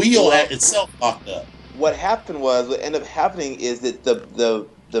 or the wheel itself locked up? What ended up happening is that the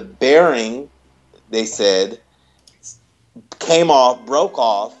bearing, they said, broke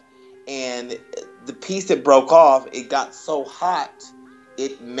off, and the piece that broke off, it got so hot,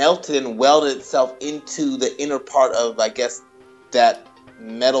 it melted and welded itself into the inner part of, I guess, that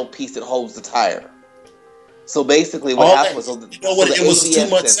metal piece that holds the tire. So basically, what happened was, it was too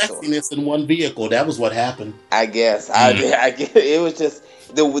much sexiness in one vehicle. That was what happened. I guess. It was just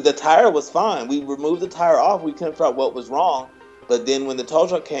the tire was fine. We removed the tire off. We couldn't figure out what was wrong. But then when the tow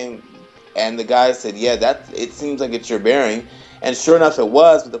truck came, and the guy said, "Yeah, it seems like it's your bearing," and sure enough, it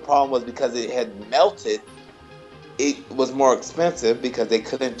was. But the problem was because it had melted, it was more expensive because they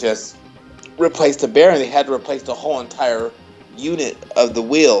couldn't just replace the bearing. They had to replace the whole entire unit of the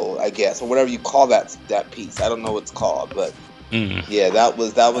wheel, I guess, or whatever you call that piece. I don't know what it's called, but yeah, that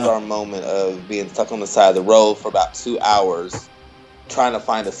was our moment of being stuck on the side of the road for about 2 hours trying to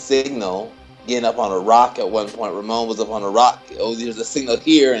find a signal, getting up on a rock at one point. Ramon was up on a rock. Oh, there's a signal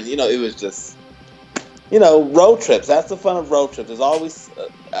here, and it was just road trips. That's the fun of road trips. There's always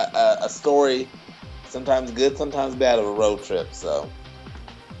a story, sometimes good, sometimes bad, of a road trip. So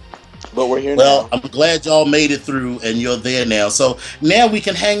but we're here now. Well, I'm glad y'all made it through and you're there now. So now we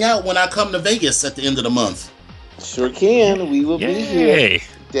can hang out when I come to Vegas at the end of the month. Sure can. We will be here.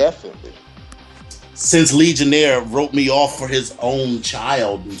 Definitely. Since Legionnaire wrote me off for his own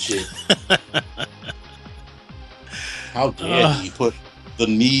child and shit. How dare he put the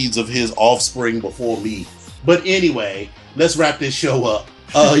needs of his offspring before me? But anyway, let's wrap this show up.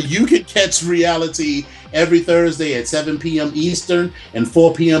 You can catch Reality every Thursday at 7 p.m. Eastern and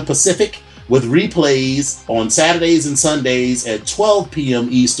 4 p.m. Pacific, with replays on Saturdays and Sundays at 12 p.m.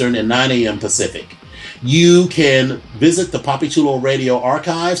 Eastern and 9 a.m. Pacific. You can visit the Papi Chulo Radio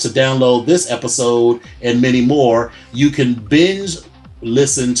archives to download this episode and many more. You can binge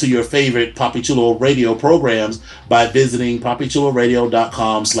listen to your favorite Papi Chulo Radio programs by visiting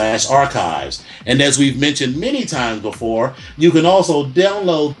papichuloradio.com/archives. And as we've mentioned many times before, you can also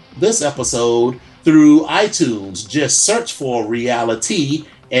download this episode through iTunes. Just search for Reality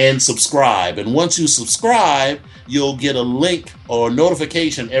and subscribe. And once you subscribe, you'll get a link or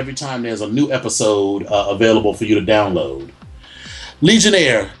notification every time there's a new episode available for you to download.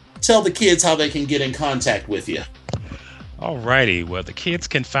 Legionnaire, tell the kids how they can get in contact with you. Alrighty, well, the kids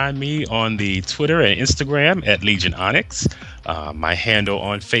can find me on the Twitter and Instagram at Legion Onyx. My handle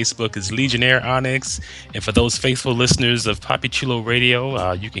on Facebook is Legionnaire Onyx. And for those faithful listeners of Papi Chulo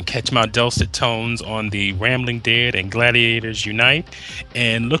Radio, you can catch my dulcet tones on the Rambling Dead and Gladiators Unite.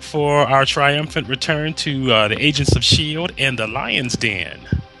 And look for our triumphant return to the Agents of S.H.I.E.L.D. and the Lion's Den.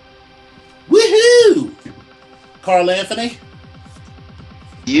 Woohoo! Carl Anthony?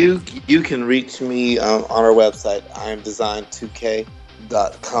 You can reach me on our website,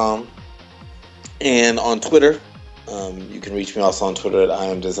 imdesign2k.com, and on Twitter. You can reach me also on Twitter at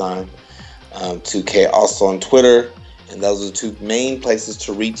imdesign2k, also on Twitter, and those are the two main places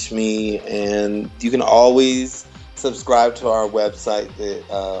to reach me. And you can always subscribe to our website,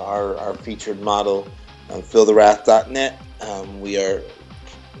 our featured model, feelthewrath.net. We are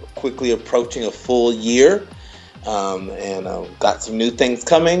quickly approaching a full year. And got some new things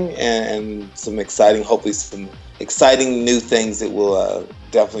coming and some exciting, hopefully some exciting new things that will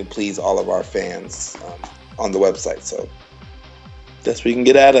definitely please all of our fans on the website. So that's where you can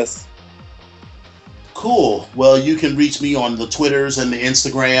get at us. Cool. Well, you can reach me on the Twitters and the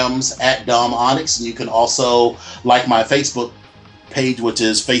Instagrams at Dom Onyx, and you can also like my Facebook page, which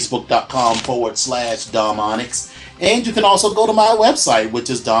is facebook.com/Dom Onyx. And you can also go to my website,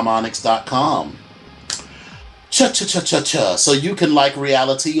 which is domonyx.com. Cha-cha-cha-cha-cha. So you can like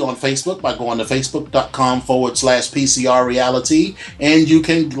Reality on Facebook by going to facebook.com/PCR Reality. And you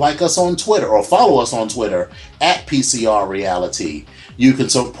can like us on Twitter or follow us on Twitter at PCR Reality. You can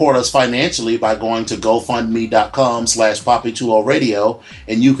support us financially by going to gofundme.com/PapiChulo Radio.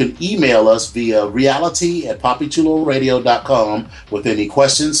 And you can email us via reality@papichuloradio.com with any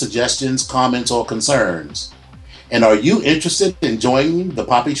questions, suggestions, comments, or concerns. And are you interested in joining the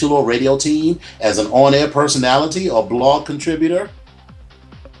Papi Chulo Radio team as an on-air personality or blog contributor?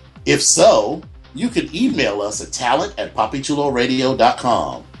 If so, you can email us at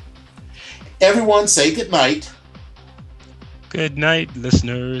talent@papichuloradio.com. Everyone say good night. Good night,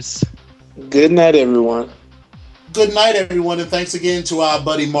 listeners. Good night, everyone. Good night, everyone, and thanks again to our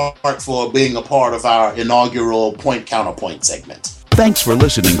buddy Mark for being a part of our inaugural Point Counterpoint segment. Thanks for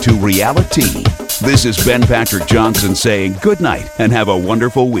listening to Reality. This is Ben Patrick Johnson saying good night and have a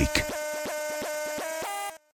wonderful week.